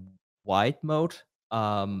has a wide moat,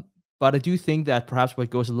 but I do think that perhaps what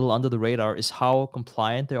goes a little under the radar is how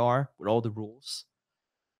compliant they are with all the rules.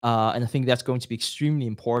 And I think that's going to be extremely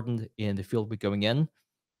important in the field we're going in.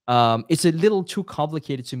 It's a little too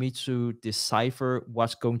complicated to me to decipher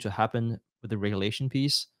what's going to happen with the regulation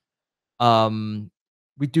piece.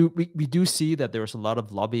 We do see that there's a lot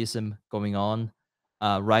of lobbyism going on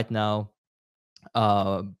right now,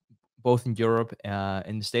 both in Europe,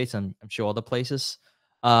 in the States, and I'm sure other places.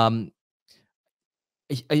 I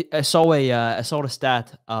saw a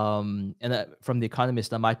stat, and from The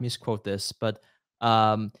Economist. I might misquote this, but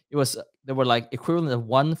there were like equivalent of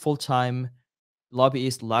 1 full-time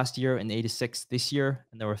lobbyist last year and 86 this year,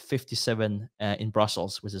 and there were 57 in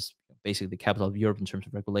Brussels, which is basically the capital of Europe in terms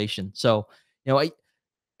of regulation. So, I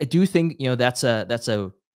do think that's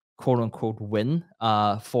a quote unquote win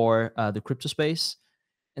for the crypto space,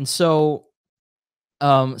 and so there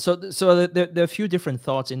are a few different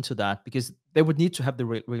thoughts into that, because they would need to have the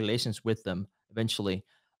regulations with them eventually.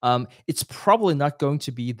 It's probably not going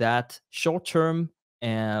to be that short term,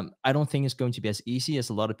 and I don't think it's going to be as easy as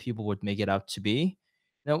a lot of people would make it out to be.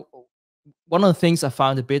 One of the things I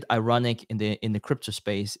found a bit ironic in the crypto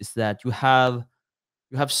space is that you have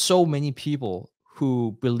so many people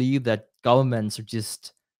who believe that governments are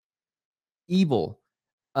just evil,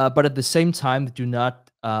 but at the same time they do not.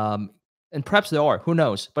 And perhaps they are, who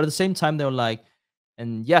knows? But at the same time, they're like,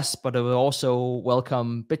 and yes, but I will also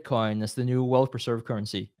welcome Bitcoin as the new wealth preserve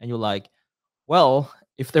currency. And you're like, well,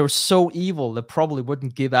 if they were so evil, they probably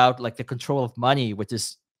wouldn't give out like the control of money, which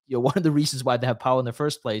is one of the reasons why they have power in the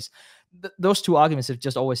first place. Those two arguments have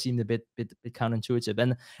just always seemed a bit counterintuitive.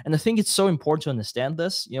 And I think it's so important to understand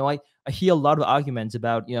this. I hear a lot of arguments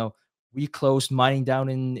about we closed mining down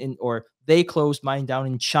in or they closed mining down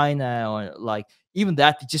in China, or like even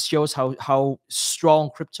that just shows how strong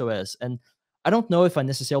crypto is. And I don't know if I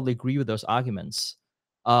necessarily agree with those arguments.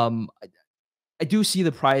 I do see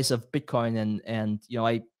the price of Bitcoin, and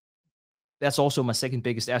that's also my second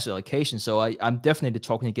biggest asset allocation. So I'm definitely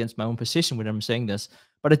talking against my own position when I'm saying this.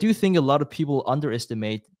 But I do think a lot of people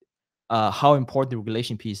underestimate how important the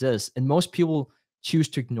regulation piece is, and most people choose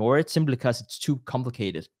to ignore it simply because it's too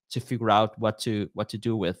complicated to figure out what to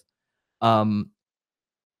do with.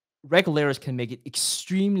 Regulators can make it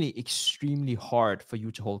extremely, extremely hard for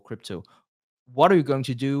you to hold crypto. What are you going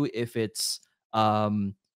to do if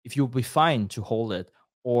if you'll be fined to hold it,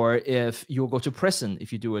 or if you'll go to prison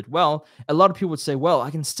if you do it? Well, a lot of people would say, well,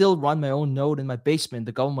 I can still run my own node in my basement.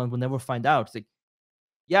 The government will never find out. It's like,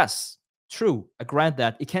 yes, true. I grant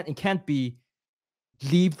that. It can't be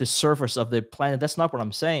leave the surface of the planet. That's not what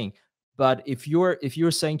I'm saying. But if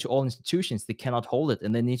you're saying to all institutions they cannot hold it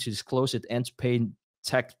and they need to disclose it and to pay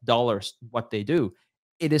tech dollars what they do,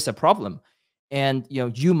 it is a problem. And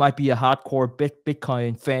you might be a hardcore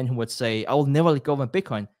Bitcoin fan who would say, I will never let go of my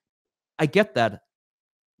Bitcoin. I get that.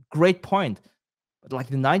 Great point. But like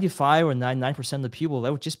the 95 or 99% of the people,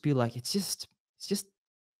 that would just be like, it's just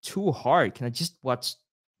too hard. Can I just watch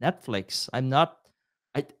Netflix?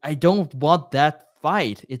 I don't want that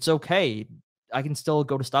fight. It's okay. I can still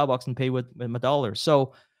go to Starbucks and pay with my dollars.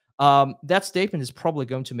 So that statement is probably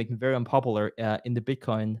going to make me very unpopular in the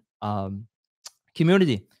Bitcoin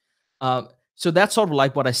community. So that's sort of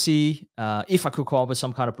like what I see if I could come up with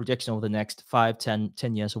some kind of prediction over the next 5, 10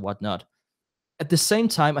 years or whatnot. At the same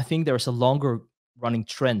time, I think there's a longer running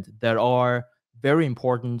trend that are very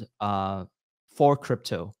important for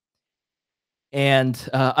crypto. And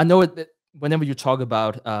I know that whenever you talk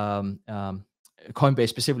about Coinbase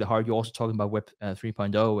specifically, Hari, you're also talking about Web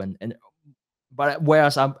 3.0, but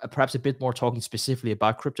whereas I'm perhaps a bit more talking specifically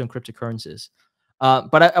about crypto and cryptocurrencies.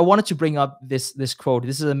 But I wanted to bring up this quote.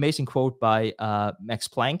 This is an amazing quote by Max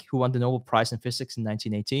Planck, who won the Nobel Prize in Physics in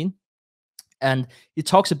 1918. And he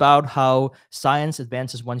talks about how science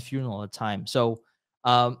advances one funeral at a time. So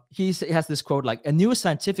he has this quote like, a new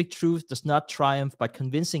scientific truth does not triumph by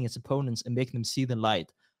convincing its opponents and making them see the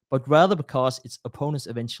light, but rather because its opponents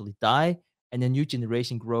eventually die and a new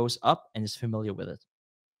generation grows up and is familiar with it.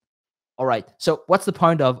 All right, so what's the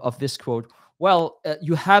point of this quote? Well,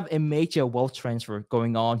 you have a major wealth transfer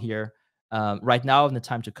going on here right now in the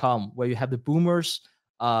time to come, where you have the boomers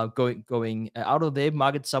going out of the labor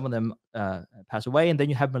market. Some of them pass away, and then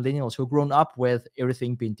you have millennials who have grown up with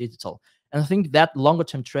everything being digital. And I think that longer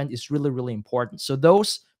term trend is really, really important. So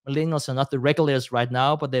those millennials are not the regulars right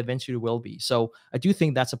now, but they eventually will be. So I do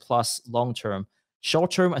think that's a plus long term.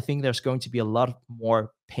 Short term, I think there's going to be a lot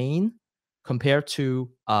more pain compared to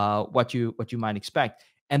what you might expect.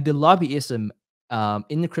 And the lobbyism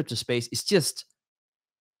in the crypto space is just,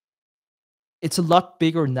 it's a lot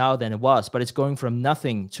bigger now than it was, but it's going from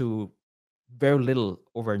nothing to very little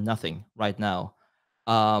over nothing right now.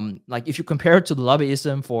 Like if you compare it to the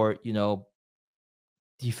lobbyism for,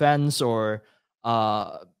 defense or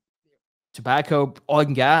tobacco, oil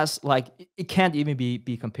and gas, like it can't even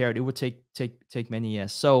be compared. It would take many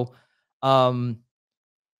years. So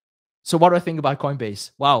so what do I think about Coinbase?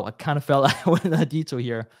 Wow, I kind of fell out in a detour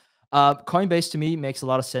here. Coinbase to me makes a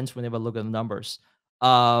lot of sense whenever I look at the numbers.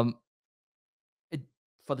 For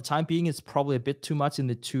the time being, it's probably a bit too much in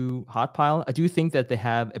the too hot pile. I do think that they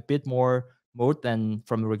have a bit more moat than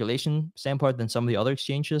from a regulation standpoint than some of the other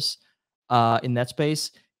exchanges in that space.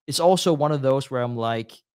 It's also one of those where I'm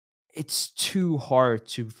like, it's too hard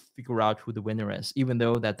to figure out who the winner is, even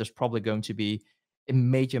though that there's probably going to be a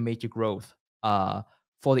major growth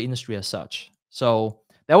for the industry as such. So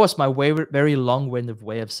that was my very long-winded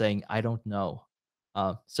way of saying I don't know.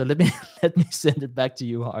 So let me send it back to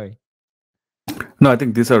you, Hari. No, I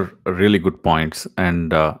think these are really good points.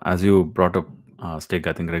 And as you brought up, Stig,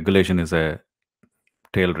 I think regulation is a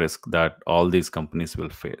tail risk that all these companies will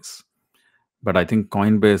face. But I think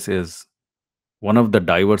Coinbase is one of the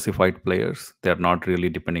diversified players. They're not really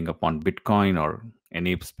depending upon Bitcoin or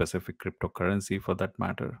any specific cryptocurrency for that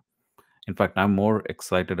matter. In fact, I'm more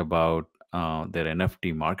excited about their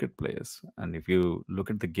NFT marketplace. And if you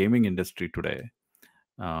look at the gaming industry today,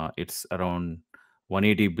 it's around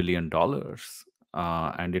 $180 billion.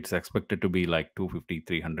 And it's expected to be like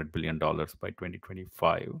 $250-300 billion by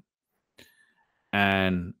 2025.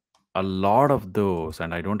 And a lot of those,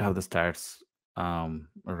 and I don't have the stats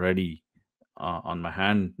ready on my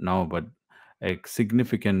hand now, but a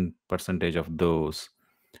significant percentage of those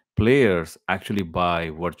players actually buy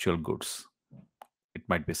virtual goods. It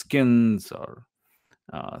might be skins or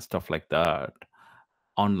stuff like that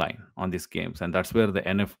online on these games, and that's where the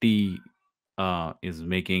NFT is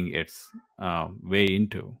making its way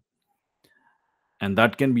into, and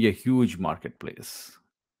that can be a huge marketplace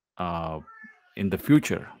in the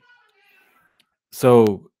future.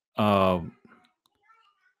 So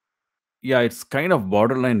yeah, it's kind of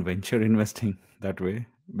borderline venture investing that way,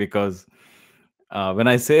 because when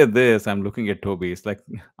I say this, I'm looking at Toby. It's like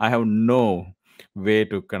I have no way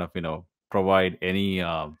to kind of provide any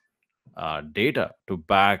data to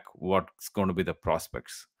back what's going to be the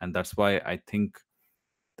prospects, and that's why I think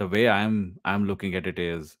the way I'm looking at it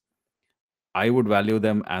is I would value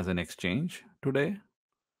them as an exchange today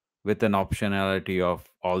with an optionality of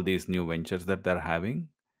all these new ventures that they're having.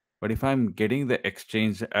 But if I'm getting the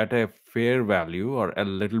exchange at a fair value or a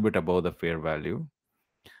little bit above the fair value,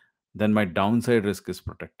 then my downside risk is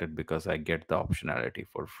protected because I get the optionality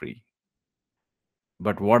for free.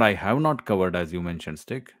 But what I have not covered, as you mentioned,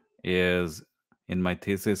 Stig, is in my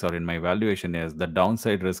thesis or in my evaluation is the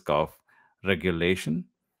downside risk of regulation,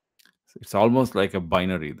 It's almost like a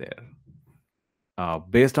binary there.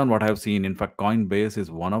 Based on what I've seen, in fact, Coinbase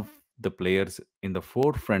is one of the players in the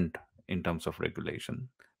forefront in terms of regulation.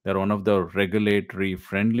 They're one of the regulatory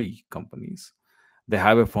friendly companies. They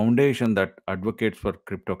have a foundation that advocates for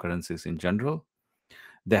cryptocurrencies in general.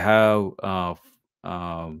 They have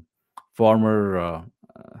former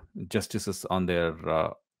justices on their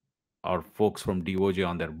or folks from DOJ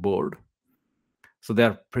on their board. So they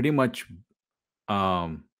are pretty much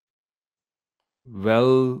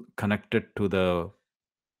well connected to the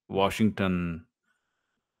Washington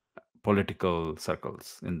political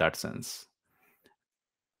circles in that sense.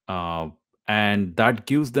 And that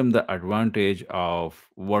gives them the advantage of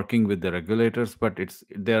working with the regulators, but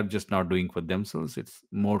they're just not doing for themselves. It's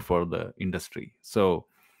more for the industry. So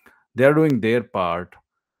they're doing their part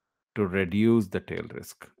to reduce the tail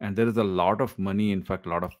risk. And there is a lot of money. In fact, a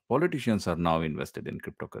lot of politicians are now invested in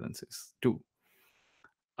cryptocurrencies too.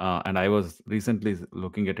 And I was recently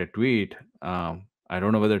looking at a tweet. I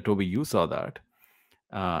don't know whether, Toby, you saw that.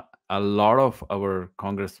 A lot of our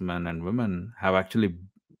congressmen and women have actually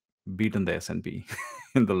beaten the S&P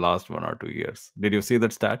in the last 1 or 2 years. Did you see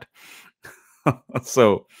that stat?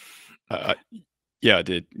 So, yeah, I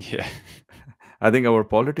did. Yeah. I think our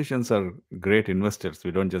politicians are great investors.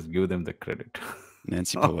 We don't just give them the credit.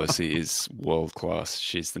 Nancy Pelosi is world class.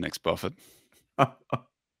 She's the next Buffett.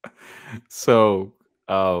 So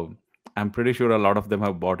I'm pretty sure a lot of them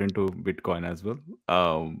have bought into Bitcoin as well.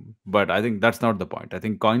 But I think that's not the point. I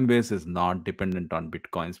think Coinbase is not dependent on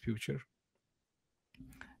Bitcoin's future.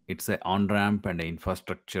 It's an on-ramp and an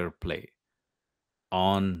infrastructure play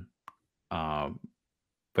on Web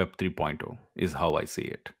 3.0 is how I see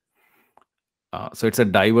it. So it's a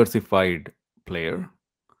diversified player,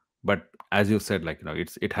 but as you said, like,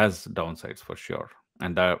 it has downsides for sure.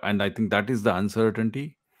 And I think that is the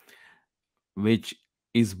uncertainty which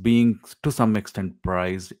is being to some extent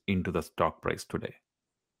priced into the stock price today.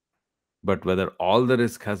 But whether all the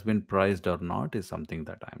risk has been priced or not is something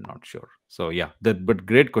that I'm not sure. So yeah, but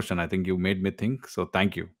great question. I think you made me think. So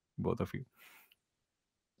thank you, both of you.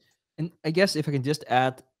 And I guess if I can just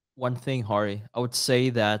add one thing, Hari, I would say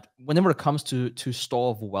that whenever it comes to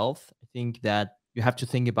store of wealth, I think that you have to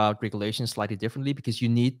think about regulations slightly differently, because you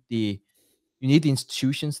need the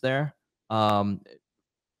institutions there.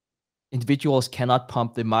 Individuals cannot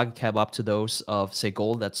pump the market cap up to those of, say,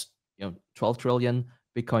 gold that's 12 trillion.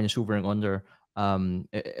 Bitcoin is hovering under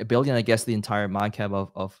a billion. I guess the entire market cap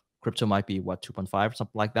of crypto might be 2.5 or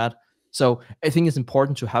something like that. So I think it's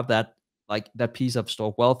important to have that, like, that piece of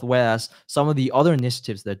stored wealth. Whereas some of the other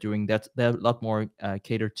initiatives they're doing, that they're a lot more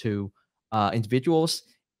catered to individuals,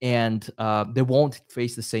 and they won't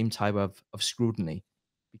face the same type of scrutiny,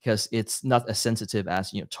 because it's not as sensitive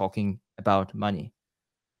as talking about money.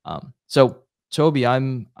 So Toby,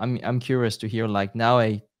 I'm curious to hear, like, now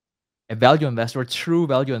a value investor, a true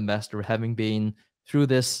value investor, having been through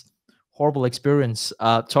this horrible experience,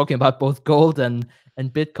 talking about both gold and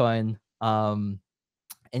Bitcoin.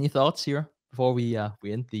 Any thoughts here before we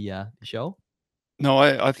end the show? No,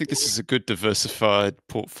 I think this is a good diversified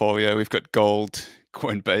portfolio. We've got gold,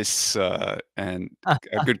 Coinbase, and a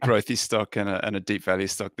good growthy stock and a deep value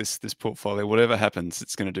stock. This portfolio, whatever happens,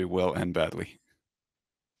 it's going to do well and badly.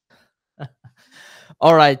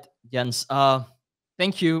 All right, Jens.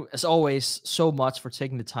 Thank you as always so much for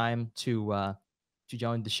taking the time to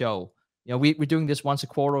join the show. We're doing this once a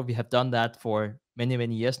quarter. We have done that for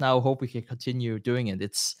many years now. I hope we can continue doing it.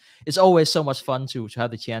 It's always so much fun to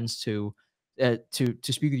have the chance to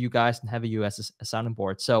speak with you guys and have you as a sounding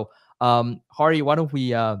board. So, Hari, why don't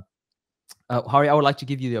we? Hari, I would like to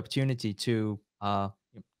give you the opportunity to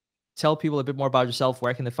tell people a bit more about yourself.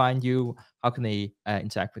 Where can they find you? How can they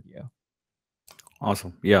interact with you?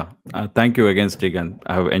 Awesome. Yeah. Thank you again, Stig. And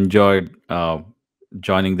I have enjoyed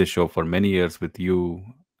joining the show for many years with you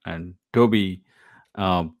and Toby.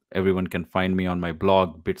 Everyone can find me on my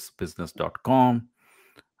blog, bitsbusiness.com,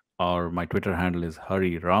 or my Twitter handle is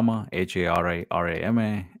Hari Rama,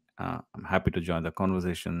 HARIRAMA. I'm happy to join the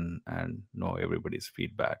conversation and know everybody's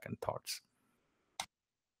feedback and thoughts.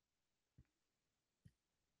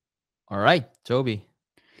 All right, Toby,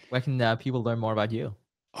 where can people learn more about you?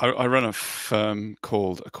 I run a firm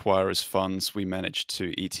called Acquirers Funds. We manage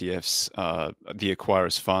 2 ETFs. The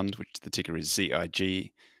Acquirers Fund, which the ticker is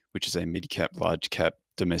ZIG, which is a mid-cap, large-cap,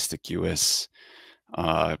 domestic US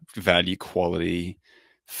value quality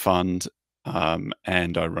fund.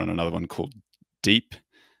 And I run another one called Deep,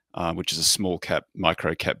 which is a small-cap,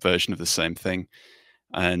 micro-cap version of the same thing.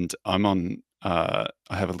 And I'm on, I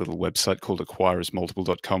have a little website called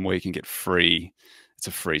acquirersmultiple.com where you can get free, it's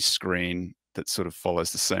a free screen that sort of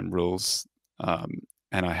follows the same rules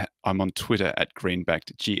and I'm on Twitter at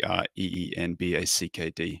Greenbacked,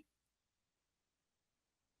 GREENBACKD.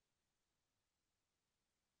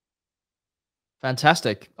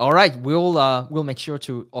 Fantastic. All right, we'll make sure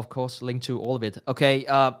to, of course, link to all of it. Okay,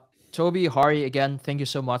 Toby, Hari, again, thank you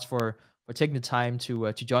so much for taking the time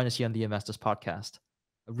to join us here on the Investors Podcast.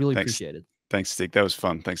 I really appreciate it. Thanks, Stig. That was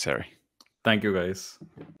fun. Thanks, Hari. Thank you, guys.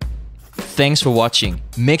 Thanks for watching.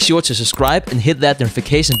 Make sure to subscribe and hit that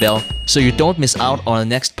notification bell so you don't miss out on the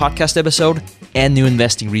next podcast episode and new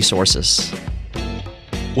investing resources.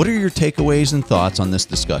 What are your takeaways and thoughts on this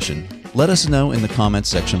discussion? Let us know in the comments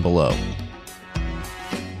section below.